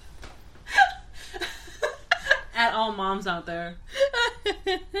 At all moms out there.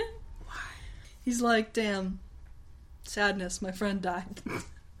 He's like, damn. Sadness, my friend died.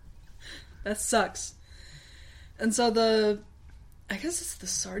 That sucks. And so I guess it's the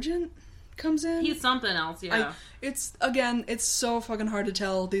sergeant comes in? He's something else, yeah. It's so fucking hard to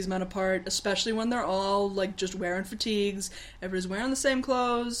tell these men apart, especially when they're all, like, just wearing fatigues. Everybody's wearing the same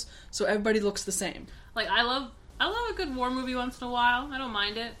clothes, so everybody looks the same. Like, I love a good war movie once in a while. I don't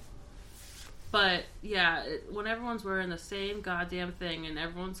mind it. But, yeah, when everyone's wearing the same goddamn thing and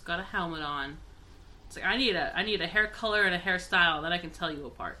everyone's got a helmet on, it's like, I need a hair color and a hairstyle that I can tell you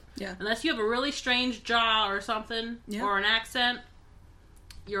apart. Yeah. Unless you have a really strange jaw or something, or an accent,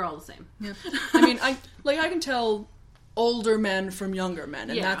 you're all the same. Yeah. I mean, I can tell older men from younger men,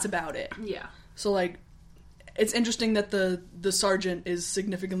 and that's about it. Yeah. So, like, it's interesting that the sergeant is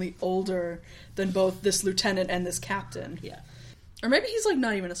significantly older than both this lieutenant and this captain. Yeah. Or maybe he's, like,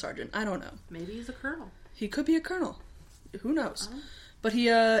 not even a sergeant. I don't know. Maybe he's a colonel. He could be a colonel. Who knows? But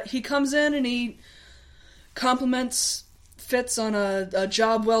he comes in and he compliments Fitz on a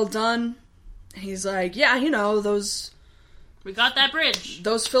job well done. He's like, yeah, you know, we got that bridge.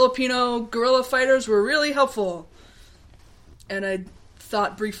 Those Filipino guerrilla fighters were really helpful. And I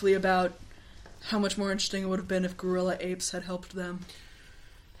thought briefly about how much more interesting it would have been if gorilla apes had helped them.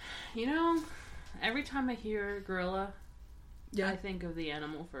 You know, every time I hear gorilla, I think of the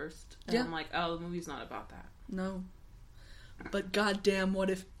animal first. And I'm like, oh, the movie's not about that. No. But goddamn,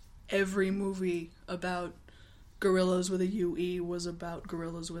 what if every movie about gorillas with a UE was about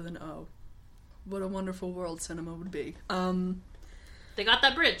gorillas with an O? What a wonderful world cinema would be. They got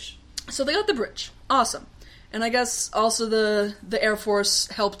that bridge. So they got the bridge. Awesome. And I guess also the Air Force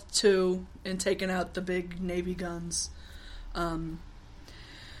helped too in taking out the big Navy guns. And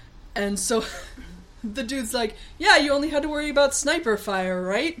so the dude's like, yeah, you only had to worry about sniper fire,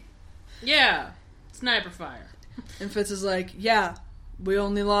 right? Yeah. Sniper fire. And Fitz is like, yeah, we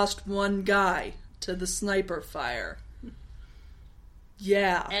only lost one guy to the sniper fire.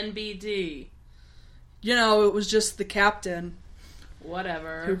 Yeah. NBD. You know, it was just the captain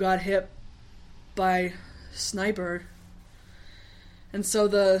Whatever. who got hit by sniper. And so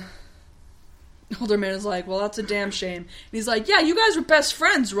the older man is like, well, that's a damn shame. And he's like, yeah, you guys were best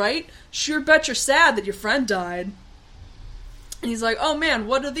friends, right? Sure bet you're sad that your friend died. And he's like, oh man,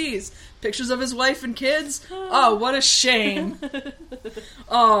 what are these? Pictures of his wife and kids? Oh, what a shame.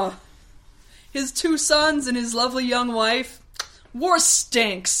 Oh, his 2 sons and his lovely young wife. War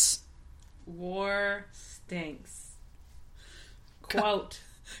stinks. War stinks. Quote.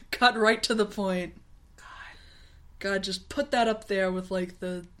 Cut right to the point. God, just put that up there with, like,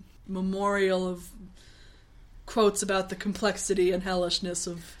 the memorial of quotes about the complexity and hellishness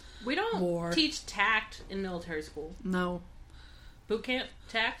of We don't war. teach tact in military school. No. Boot camp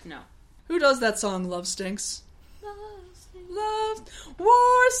tact? No. Who does that song, Love Stinks? Love,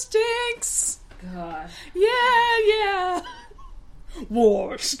 war stinks. God. Yeah.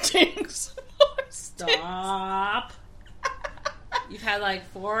 War stinks. War stinks. Stop. You've had like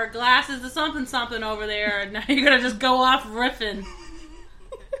 4 glasses of something over there, and now you're gonna just go off riffing.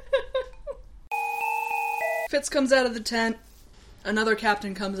 Fitz comes out of the tent. Another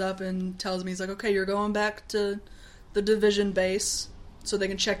captain comes up and tells me, he's like, okay, you're going back to the division base so they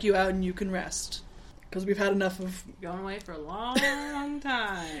can check you out and you can rest. Because we've had enough of... Going away for a long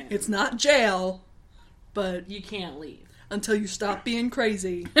time. It's not jail, but You can't leave. until you stop being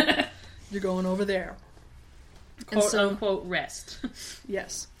crazy, you're going over there. Quote so- unquote rest.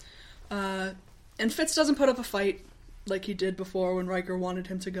 Yes. And Fitz doesn't put up a fight like he did before when Riker wanted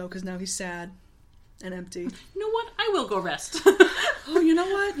him to go, because now he's sad and empty. You know what? I will go rest. Oh, you know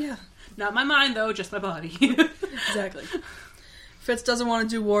what? Yeah. Not my mind, though, just my body. Exactly. Fitz doesn't want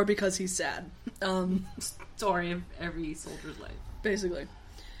to do war because he's sad. Story of every soldier's life. Basically.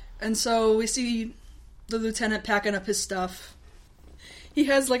 And so we see the lieutenant packing up his stuff. He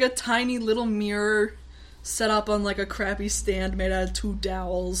has like a tiny little mirror set up on like a crappy stand made out of 2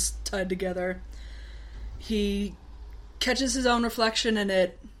 dowels tied together. He catches his own reflection in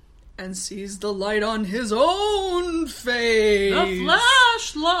it and sees the light on his own face. The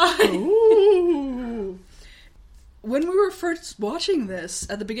flashlight! Ooh. When we were first watching this,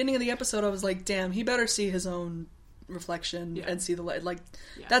 at the beginning of the episode, I was like, damn, he better see his own reflection and see the light. Like,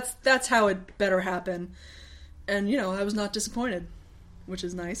 that's how it better happen. And, you know, I was not disappointed, which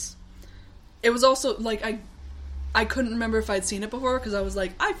is nice. It was also, like, I couldn't remember if I'd seen it before, because I was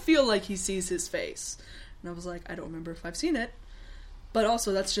like, I feel like he sees his face. And I was like, I don't remember if I've seen it. But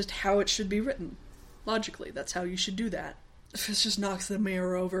also, that's just how it should be written. Logically, that's how you should do that. Fitz just knocks the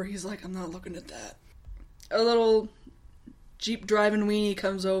mirror over. He's like, I'm not looking at that. A little Jeep driving weenie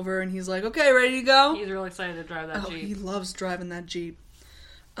comes over, and he's like, okay, ready to go? He's real excited to drive that Jeep. He loves driving that Jeep.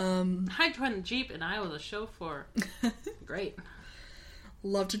 I drive the Jeep, and I was a chauffeur. Great.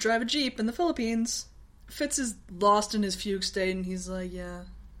 Love to drive a Jeep in the Philippines. Fitz is lost in his fugue state, and he's like, yeah,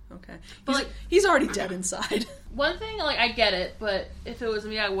 okay. But he's already dead inside. One thing, like, I get it, but if it was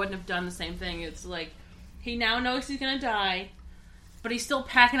me, I wouldn't have done the same thing. It's like, he now knows he's gonna die, but he's still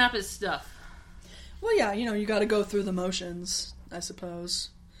packing up his stuff. Well, yeah, you know, you gotta go through the motions, I suppose.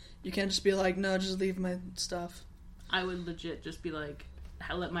 You can't just be like, no, just leave my stuff. I would legit just be like,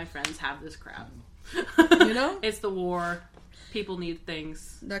 let my friends have this crap. You know? It's the war. People need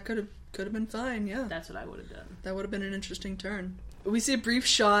things. That could have been fine, yeah. That's what I would have done. That would have been an interesting turn. We see a brief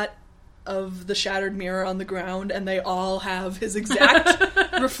shot of the shattered mirror on the ground, and they all have his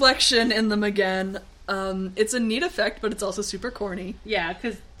exact reflection in them again. It's a neat effect, but it's also super corny. Yeah,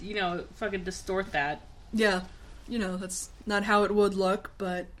 because, you know, fucking distort that. Yeah. You know, that's not how it would look,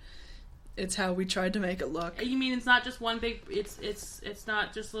 but it's how we tried to make it look. You mean it's not just one big... It's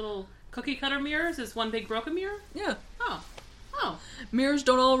not just little cookie cutter mirrors? It's one big broken mirror? Yeah. Oh. Mirrors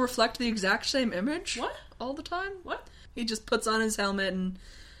don't all reflect the exact same image. What? All the time. What? He just puts on his helmet and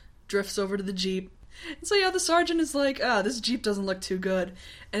drifts over to the Jeep. And so, yeah, the sergeant is like, this Jeep doesn't look too good.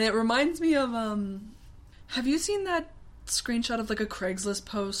 And it reminds me of, have you seen that screenshot of, like, a Craigslist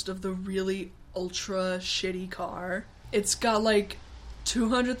post of the really ultra shitty car? It's got, like,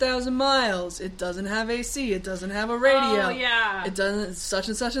 200,000 miles. It doesn't have AC. It doesn't have a radio. Oh, yeah. It doesn't, such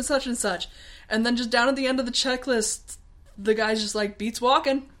and such and such and such. And then just down at the end of the checklist, the guy's just like, beats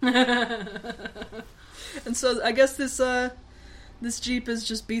walking. And so I guess this Jeep is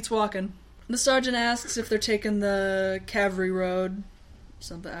just beats walking. The sergeant asks if they're taking the Cavalry Road.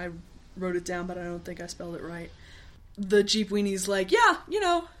 Something, I wrote it down, but I don't think I spelled it right. The Jeep Weenie's like, yeah,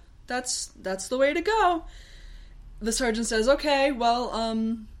 that's the way to go. The sergeant says, okay, well,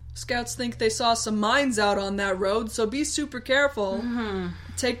 scouts think they saw some mines out on that road, so be super careful. Mm-hmm.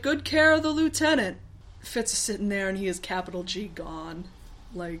 Take good care of the lieutenant. Fitz is sitting there and he is capital G gone.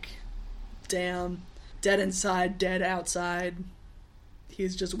 Like, damn. Dead inside, dead outside.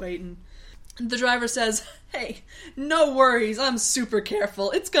 He's just waiting. The driver says, hey, no worries, I'm super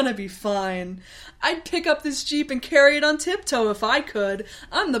careful. It's gonna be fine. I'd pick up this Jeep and carry it on tiptoe if I could.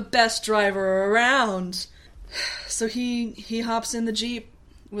 I'm the best driver around. So he hops in the Jeep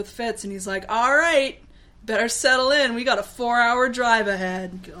with Fitz and he's like, alright, better settle in. We got a 4-hour drive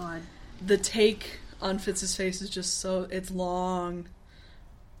ahead. God. The take on Fitz's face is just so, it's long.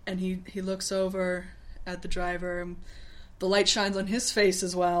 And he looks over at the driver. And the light shines on his face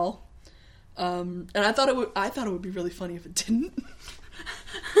as well. And I thought it would be really funny if it didn't.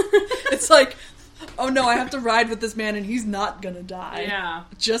 It's like, oh no, I have to ride with this man and he's not gonna die. Yeah.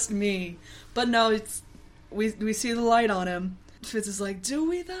 Just me. But no, we see the light on him. Fitz is like, do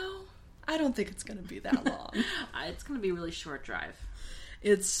we though? I don't think it's gonna be that long. It's gonna be a really short drive.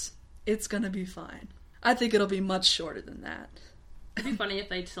 It's gonna be fine. I think it'll be much shorter than that. It'd be funny if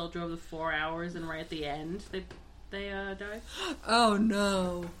they still drove the 4 hours and right at the end they died. Oh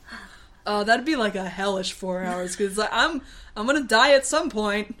no. That'd be like a hellish 4 hours, because like, I'm gonna die at some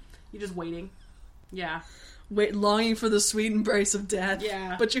point. You're just waiting. Yeah. Longing for the sweet embrace of death.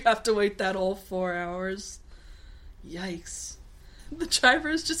 Yeah. But you have to wait that whole 4 hours. Yikes. The driver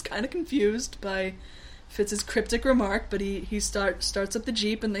is just kind of confused by Fitz's cryptic remark, but he starts up the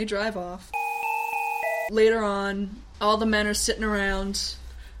Jeep and they drive off. Later on, all the men are sitting around.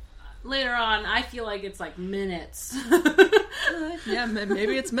 Later on, I feel like it's like minutes. Yeah,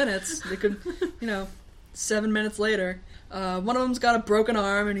 maybe it's minutes. They could, 7 minutes later. One of them's got a broken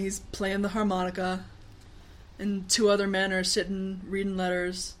arm and he's playing the harmonica. And 2 other men are sitting reading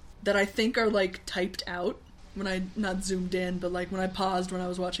letters that I think are like typed out when I not zoomed in, but like when I paused when I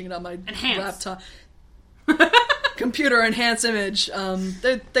was watching it on my laptop. Computer enhanced image.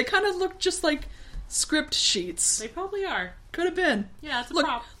 They kind of look just like script sheets. They probably are. Could have been. Yeah, it's a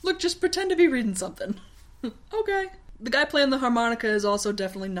prop. Look, just pretend to be reading something. Okay. The guy playing the harmonica is also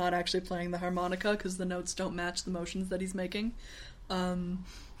definitely not actually playing the harmonica because the notes don't match the motions that he's making.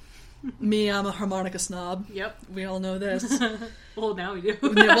 Me, I'm a harmonica snob. Yep. We all know this. Well, now we do.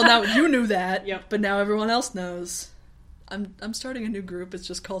 Well, now you knew that. Yep. But now everyone else knows. I'm starting a new group. It's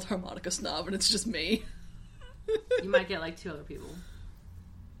just called Harmonica Snob, and it's just me. You might get like 2 other people.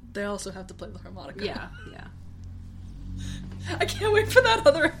 They also have to play the harmonica. Yeah. I can't wait for that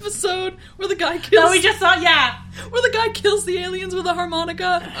other episode where the guy kills... No, we just saw, yeah! Where the guy kills the aliens with a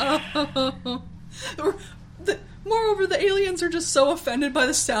harmonica. Moreover, the aliens are just so offended by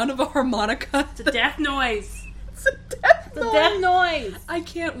the sound of a harmonica. It's a death noise. It's a death noise. It's a death noise. I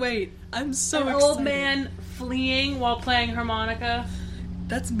can't wait. I'm so excited. An old man fleeing while playing harmonica.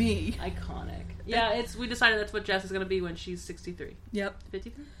 That's me. Iconic. Yeah, we decided that's what Jess is going to be when she's 63. Yep.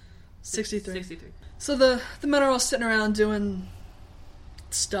 53? 63. 63. So the men are all sitting around doing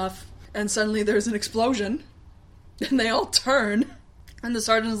stuff, and suddenly there's an explosion, and they all turn, and the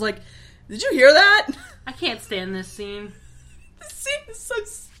sergeant is like, did you hear that? I can't stand this scene. This scene is so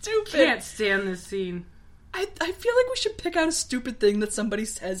stupid. Can't stand this scene. I feel like we should pick out a stupid thing that somebody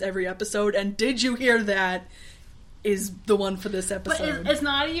says every episode, and did you hear that is the one for this episode. But it's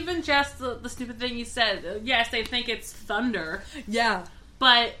not even just the stupid thing you said. Yes, they think it's thunder. Yeah.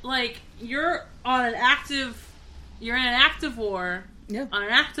 But, like, you're in an active war. Yeah. On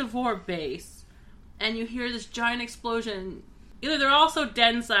an active war base. And you hear this giant explosion. Either they're all so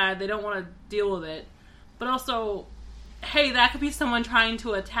dead inside, they don't want to deal with it. But also, hey, that could be someone trying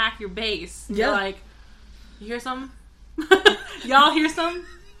to attack your base. Yeah. You're like, you hear something? Y'all hear something?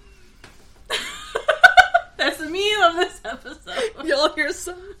 That's the meme of this episode. Y'all hear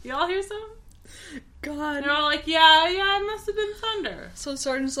something? Y'all hear something? God. And they're all like, yeah, it must have been thunder. So the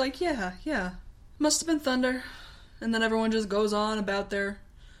sergeant's like, yeah. Must have been thunder. And then everyone just goes on about their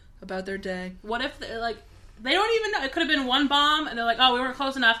day. What if, they don't even know. It could have been one bomb, and they're like, oh, we weren't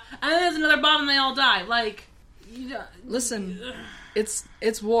close enough. And then there's another bomb, and they all die. Like, listen,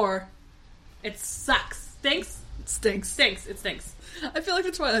 it's war. It sucks. Stinks? It stinks. It stinks. I feel like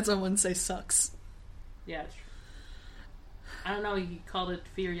the Twilight Zone wouldn't say sucks. Yeah, it's true. I don't know, he called it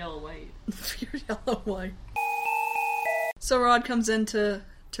Fear Yellow White. Fear Yellow White. So Rod comes in to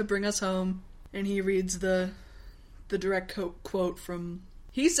bring us home, and he reads the direct quote from...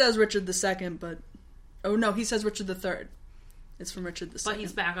 He says Richard II, but... Oh no, he says Richard III. It's from Richard II. But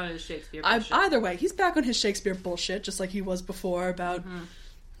he's back on his Shakespeare bullshit. Either way, he's back on his Shakespeare bullshit, just like he was before about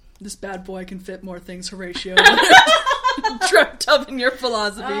this bad boy can fit more things, Horatio. Trapped up in your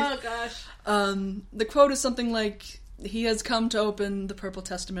philosophies. Oh, gosh. The quote is something like, he has come to open the Purple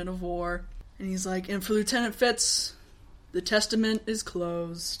Testament of War. And he's like, and for Lieutenant Fitz, the testament is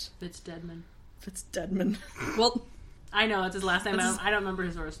closed. Fitzdeadman. Fitzdeadman. Well... I know, it's his last name. I don't remember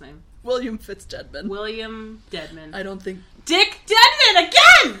his first name. William Fitzdeadman. William Deadman. I don't think... Dick Deadman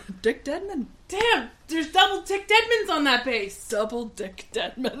again! Dick Deadman. Damn, there's double Dick Deadmans on that base. Double Dick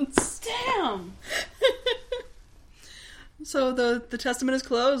Deadmans. Damn. So the testament is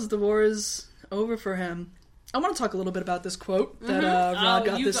closed. The war is over for him. I want to talk a little bit about this quote that Rod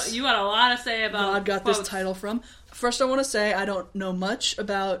got this... You got a lot to say about Rod got quotes. this title from. First, I want to say I don't know much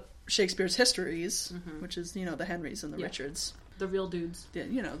about Shakespeare's histories, which is, the Henrys and the Richards. The real dudes.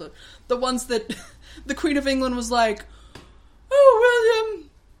 Yeah, the ones that the Queen of England was like, oh, William,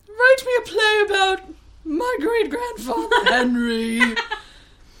 write me a play about my great-grandfather, Henry.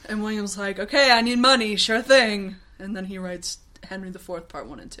 And William's like, okay, I need money, sure thing. And then he writes Henry IV, Part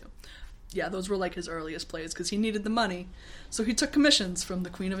 1 and 2. Yeah, those were like his earliest plays, because he needed the money. So he took commissions from the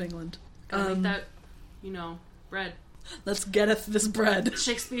Queen of England. Gotta make that, bread. Let's getteth this bread.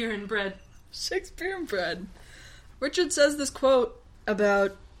 Shakespeare and bread. Shakespeare and bread. Richard says this quote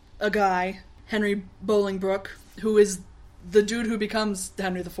about a guy, Henry Bolingbroke, who is the dude who becomes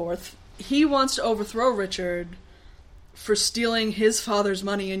Henry IV. He wants to overthrow Richard for stealing his father's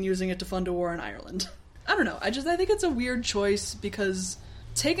money and using it to fund a war in Ireland. I don't know. I think it's a weird choice because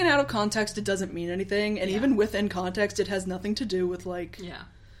taken out of context, it doesn't mean anything. And even within context, it has nothing to do with Well,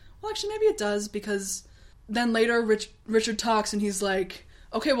 actually, maybe it does because then later Richard talks and he's like,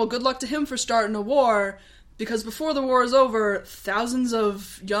 okay, well, good luck to him for starting a war because before the war is over, thousands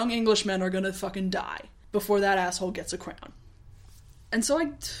of young Englishmen are gonna fucking die before that asshole gets a crown. And so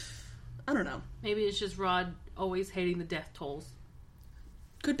I don't know. Maybe it's just Rod always hating the death tolls.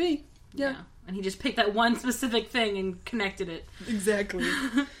 Could be. Yeah. And he just picked that one specific thing and connected it. Exactly.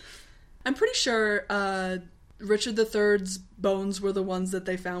 I'm pretty sure Richard III's bones were the ones that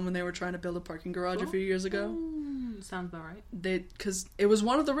they found when they were trying to build a parking garage a few years ago. Sounds about right. Because it was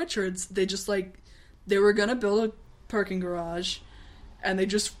one of the Richards. They just they were gonna build a parking garage, and they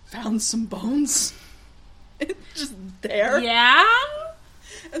just found some bones. Just there. Yeah?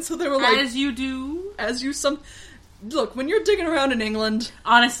 And so they were like... As you do. Look, when you're digging around in England...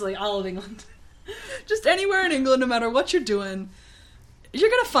 Honestly, all of England. Just anywhere in England, no matter what you're doing, you're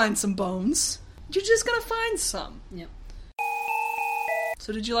gonna find some bones. You're just gonna find some. Yep.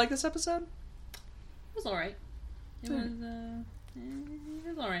 So did you like this episode? It was alright. It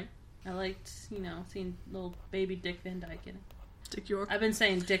was alright. I liked, seeing little baby Dick Van Dyke in it. Dick York. I've been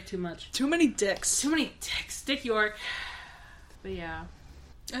saying Dick too much. Too many dicks. Too many dicks. Dick York. But yeah.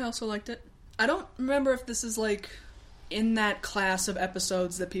 I also liked it. I don't remember if this is in that class of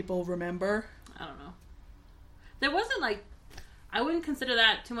episodes that people remember. I don't know. There wasn't I wouldn't consider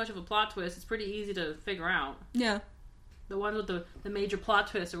that too much of a plot twist. It's pretty easy to figure out. Yeah. The ones with the major plot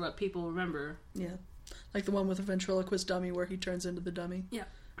twists are what people remember. Yeah. Like the one with the ventriloquist dummy where he turns into the dummy. Yeah.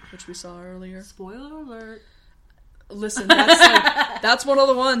 Which we saw earlier. Spoiler alert. Listen, that's one of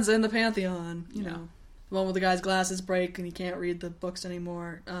the ones in the Pantheon. You know. The one where the guy's glasses break and he can't read the books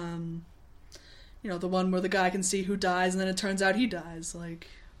anymore. The one where the guy can see who dies and then it turns out he dies.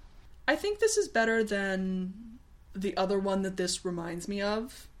 I think this is better than the other one that this reminds me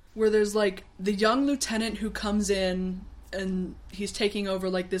of, where there's the young lieutenant who comes in and he's taking over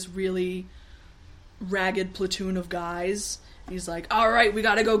this really ragged platoon of guys. He's like, all right, we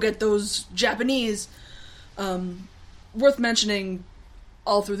gotta go get those Japanese. Worth mentioning,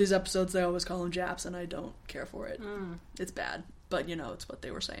 all through these episodes they always call them Japs and I don't care for it. It's bad, but it's what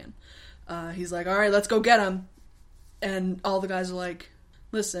they were saying. He's like, all right, let's go get them. And all the guys are like,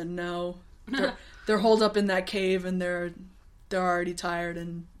 listen, no. They're holed up in that cave and they're already tired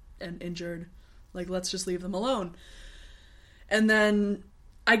and injured. Let's just leave them alone. And then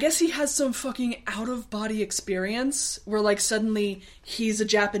I guess he has some fucking out-of-body experience where suddenly he's a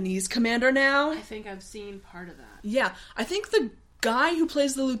Japanese commander now. I think I've seen part of that. Yeah. I think the guy who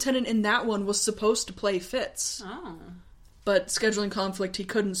plays the lieutenant in that one was supposed to play Fitz. Oh. But scheduling conflict, he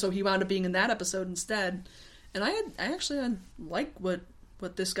couldn't, so he wound up being in that episode instead. And I like what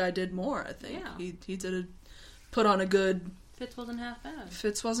this guy did more, I think. Yeah. He put on a good... Fitz wasn't half bad.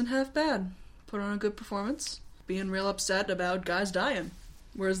 Fitz wasn't half bad. Put on a good performance. Being real upset about guys dying.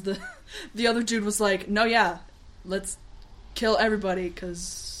 Whereas the other dude was like, no, yeah, let's kill everybody,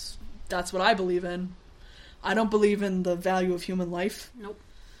 because that's what I believe in. I don't believe in the value of human life. Nope.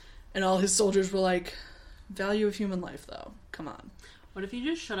 And all his soldiers were like, Value of human life, though. Come on. What if you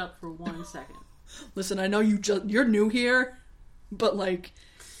just shut up for 1 second? Listen, I know you're new here, but, like,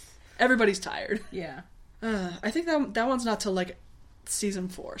 everybody's tired. Yeah. I think that one's not till, like, season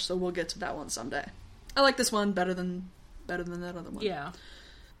 4, so we'll get to that one someday. I like this one better than that other one. Yeah.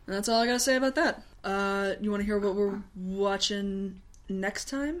 And that's all I gotta say about that. You want to hear what we're watching next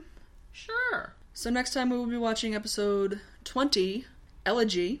time? Sure. So next time we will be watching episode 20,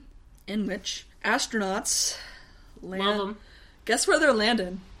 Elegy, in which astronauts land... Love them. Guess where they're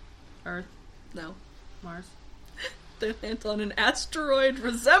landing? Earth. No. Mars. They land on an asteroid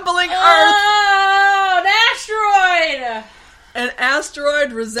resembling Earth! Oh, an asteroid! An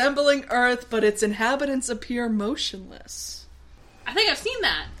asteroid resembling Earth, but its inhabitants appear motionless. I think I've seen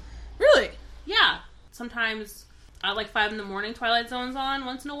that. Really? Yeah. Sometimes at like 5 a.m, Twilight Zone's on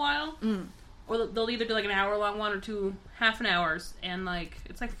once in a while. Or they'll either do like an hour long one or 2 half an hours. And like,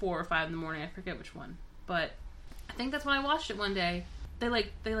 it's like 4 or 5 in the morning. I forget which one. But I think that's when I watched it one day.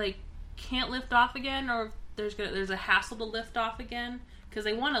 They can't lift off again, or there's a hassle to lift off again. Because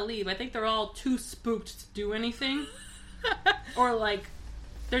they want to leave. I think they're all too spooked to do anything. Or like,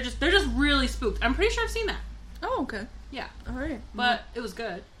 they're just really spooked. I'm pretty sure I've seen that. Oh, okay. Yeah. Alright. But it was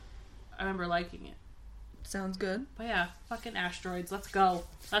good. I remember liking it. Sounds good. But yeah, fucking asteroids. Let's go.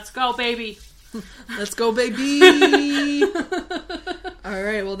 Let's go, baby. Let's go, baby!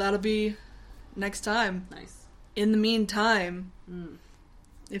 Alright, well that'll be next time. Nice. In the meantime,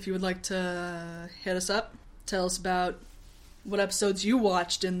 if you would like to hit us up, tell us about what episodes you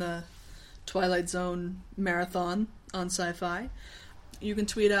watched in the Twilight Zone marathon on Sci-Fi. You can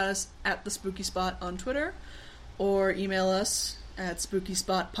tweet at us at the Spooky Spot on Twitter, or email us at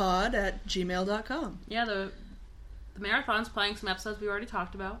spookyspotpod@gmail.com. Yeah, the marathon's playing some episodes we already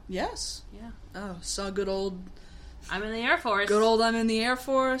talked about. Yes. Yeah. Oh, saw good old... I'm in the Air Force. Good old I'm in the Air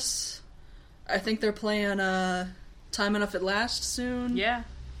Force. I think they're playing Time Enough at Last soon. Yeah.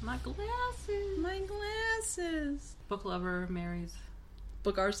 My glasses. My glasses. Book lover marries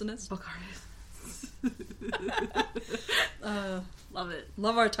Book arsonist. book artist. Love it.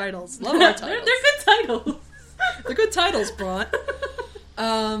 Love our titles. Love our titles. They're good titles. They're good titles, Bront.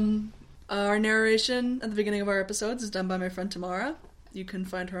 Our narration at the beginning of our episodes is done by my friend Tamara. You can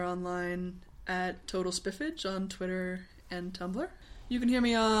find her online at Total Spiffage on Twitter and Tumblr. You can hear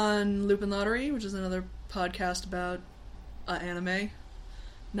me on Lupin Lottery, which is another podcast about anime.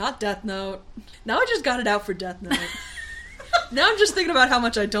 Not Death Note. Now I just got it out for Death Note. Now I'm just thinking about how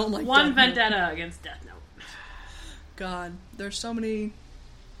much I don't like One Death Note. vendetta against Death Note. God, there's so many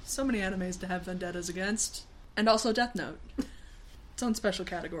animes to have vendettas against. And also Death Note. Its own special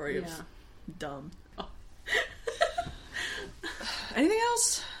category of dumb. Oh. Anything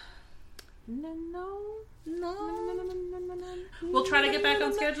else? No. No. We'll try to get back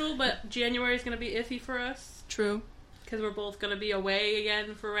on schedule, but January is going to be iffy for us. True. Because we're both going to be away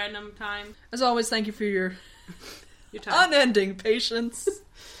again for random time. As always, thank you for your time. unending patience.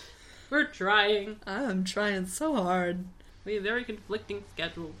 We're trying. I'm trying so hard. We have very conflicting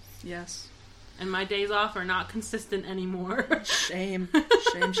schedules. Yes. And my days off are not consistent anymore. Shame.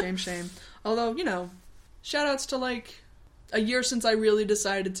 Shame. Although, shout-outs to, like, a year since I really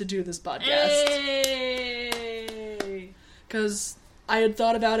decided to do this podcast. Hey! Because I had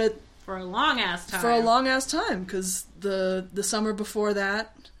thought about it For a long-ass time. for a long-ass time, because the summer before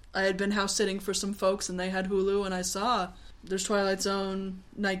that, I had been house-sitting for some folks, and they had Hulu, and I saw there's Twilight Zone,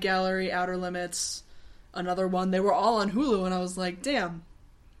 Night Gallery, Outer Limits, another one. They were all on Hulu, and I was like, damn,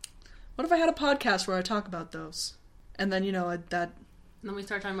 what if I had a podcast where I talk about those? And then, that... Then we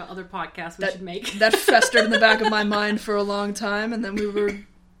start talking about other podcasts we should make. That festered in the back of my mind for a long time, and then we were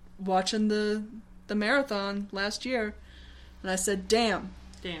watching the marathon last year, and I said, damn,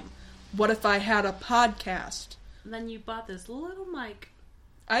 what if I had a podcast? And then you bought this little mic.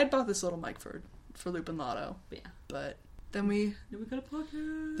 I had bought this little mic for Lupin Lotto. Yeah. But then we got a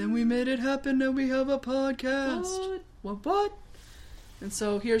podcast. Then we made it happen, and we have a podcast. What? And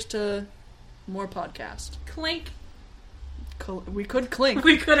so here's to more podcast. Clink. We could clink.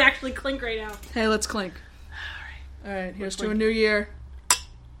 We could actually clink right now. Hey, let's clink. All right, here's to a new year.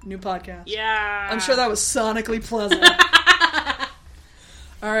 New podcast. Yeah. I'm sure that was sonically pleasant.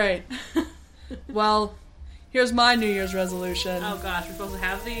 All right. Well, here's my New Year's resolution. Oh gosh, we're supposed to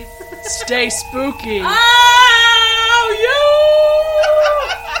have these? Stay spooky. Oh,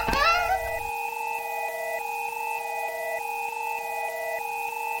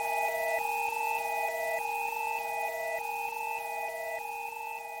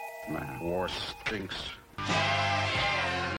 you! Man, war stinks.